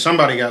 because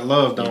somebody got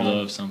loved on.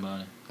 Love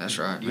somebody. That's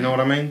right. You know what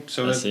I mean?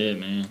 So that's it,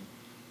 man.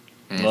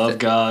 And love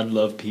God,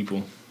 love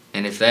people.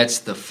 And if that's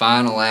the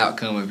final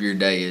outcome of your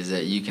day, is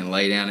that you can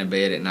lay down in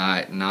bed at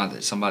night, not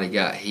that somebody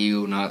got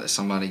healed, not that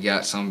somebody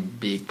got some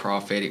big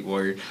prophetic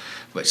word,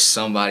 but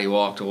somebody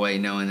walked away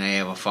knowing they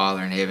have a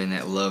Father in heaven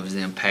that loves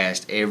them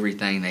past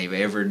everything they've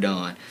ever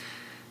done,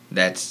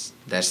 that's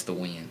the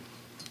win.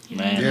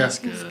 Man, Yeah. that's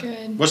good. That's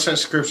good. What's that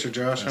scripture,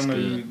 Josh? That's I know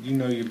good. you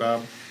know your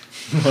Bible.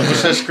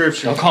 What's that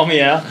scripture? Don't call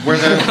me out. Where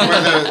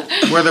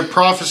the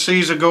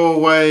prophecies will go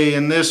away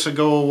and this will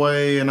go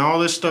away and all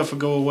this stuff will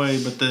go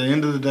away, but at the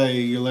end of the day,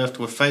 you're left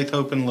with faith,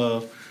 hope, and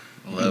love.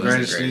 The Love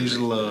greatest is the is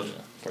love.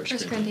 1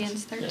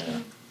 Corinthians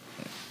 13.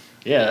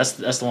 Yeah,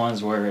 that's the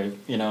ones where,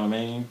 you know what I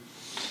mean?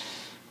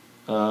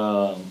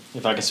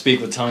 If I could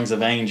speak with tongues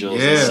of angels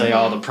and Yeah. say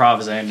all the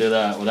prophets, I can do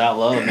that. Without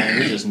love, man,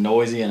 you're just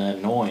noisy and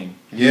annoying.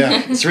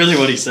 Yeah, That's really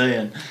what he's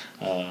saying.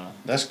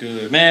 that's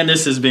good. Man,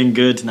 this has been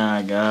good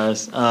tonight,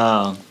 guys.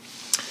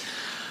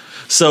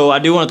 So I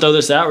do want to throw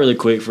this out really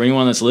quick for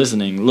anyone that's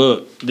listening.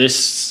 Look,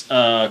 this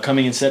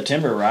coming in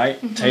September, right?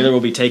 Mm-hmm. Taylor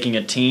will be taking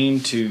a team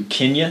to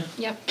Kenya.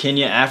 Yep.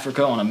 Kenya,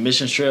 Africa, on a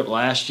mission trip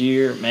last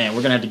year. Man,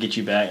 we're going to have to get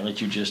you back and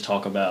let you just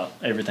talk about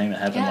everything that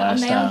happened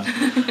last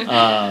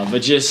time.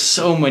 But just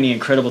so many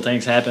incredible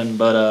things happened.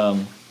 But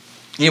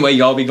anyway,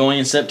 y'all be going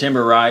in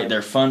September, right?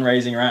 They're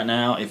fundraising right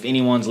now. If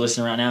anyone's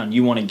listening right now and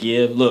you want to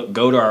give, look,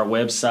 go to our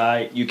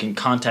website. You can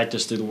contact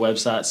us through the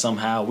website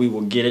somehow. We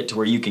will get it to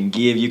where you can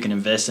give. You can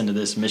invest into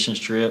this missions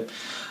trip.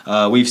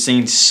 We've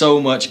seen so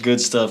much good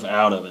stuff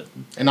out of it.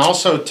 And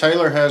also,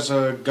 Taylor has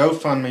a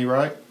GoFundMe,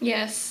 right?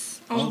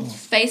 Yes. On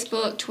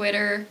Facebook,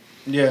 Twitter.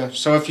 Yeah.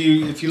 So if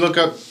you look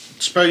up,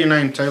 spell your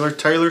name, Taylor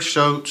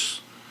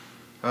Shoats,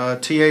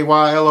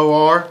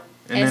 Taylor,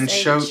 and then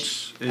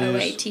Shoats is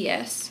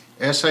OATS.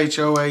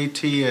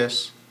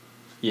 SHOATS.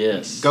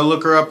 Yes. Go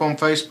look her up on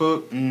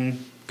Facebook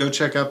and go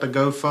check out the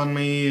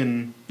GoFundMe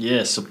and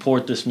Yeah,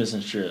 support this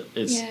mission trip.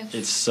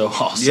 It's so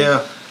awesome.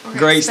 yeah. We're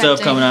Great stuff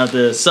expecting. coming out of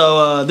this.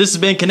 So this has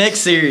been Connect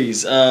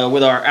Series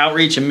with our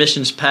outreach and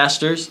missions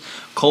pastors,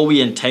 Colby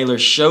and Taylor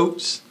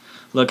Shoats.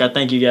 Look, I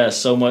thank you guys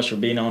so much for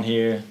being on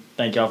here.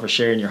 Thank y'all for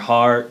sharing your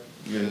heart,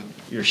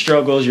 your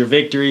struggles, your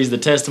victories, the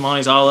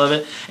testimonies, all of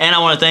it. And I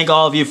want to thank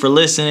all of you for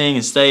listening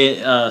and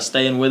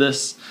staying with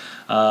us.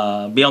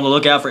 Be on the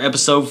lookout for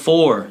episode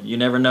 4. You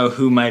never know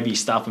who may be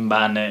stopping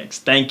by next.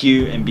 Thank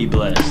you and be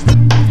blessed.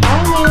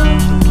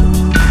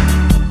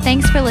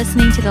 Thanks for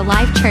listening to the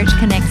Life Church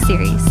Connect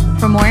series.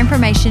 For more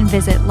information,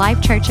 visit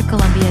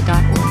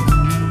lifechurchofcolumbia.org.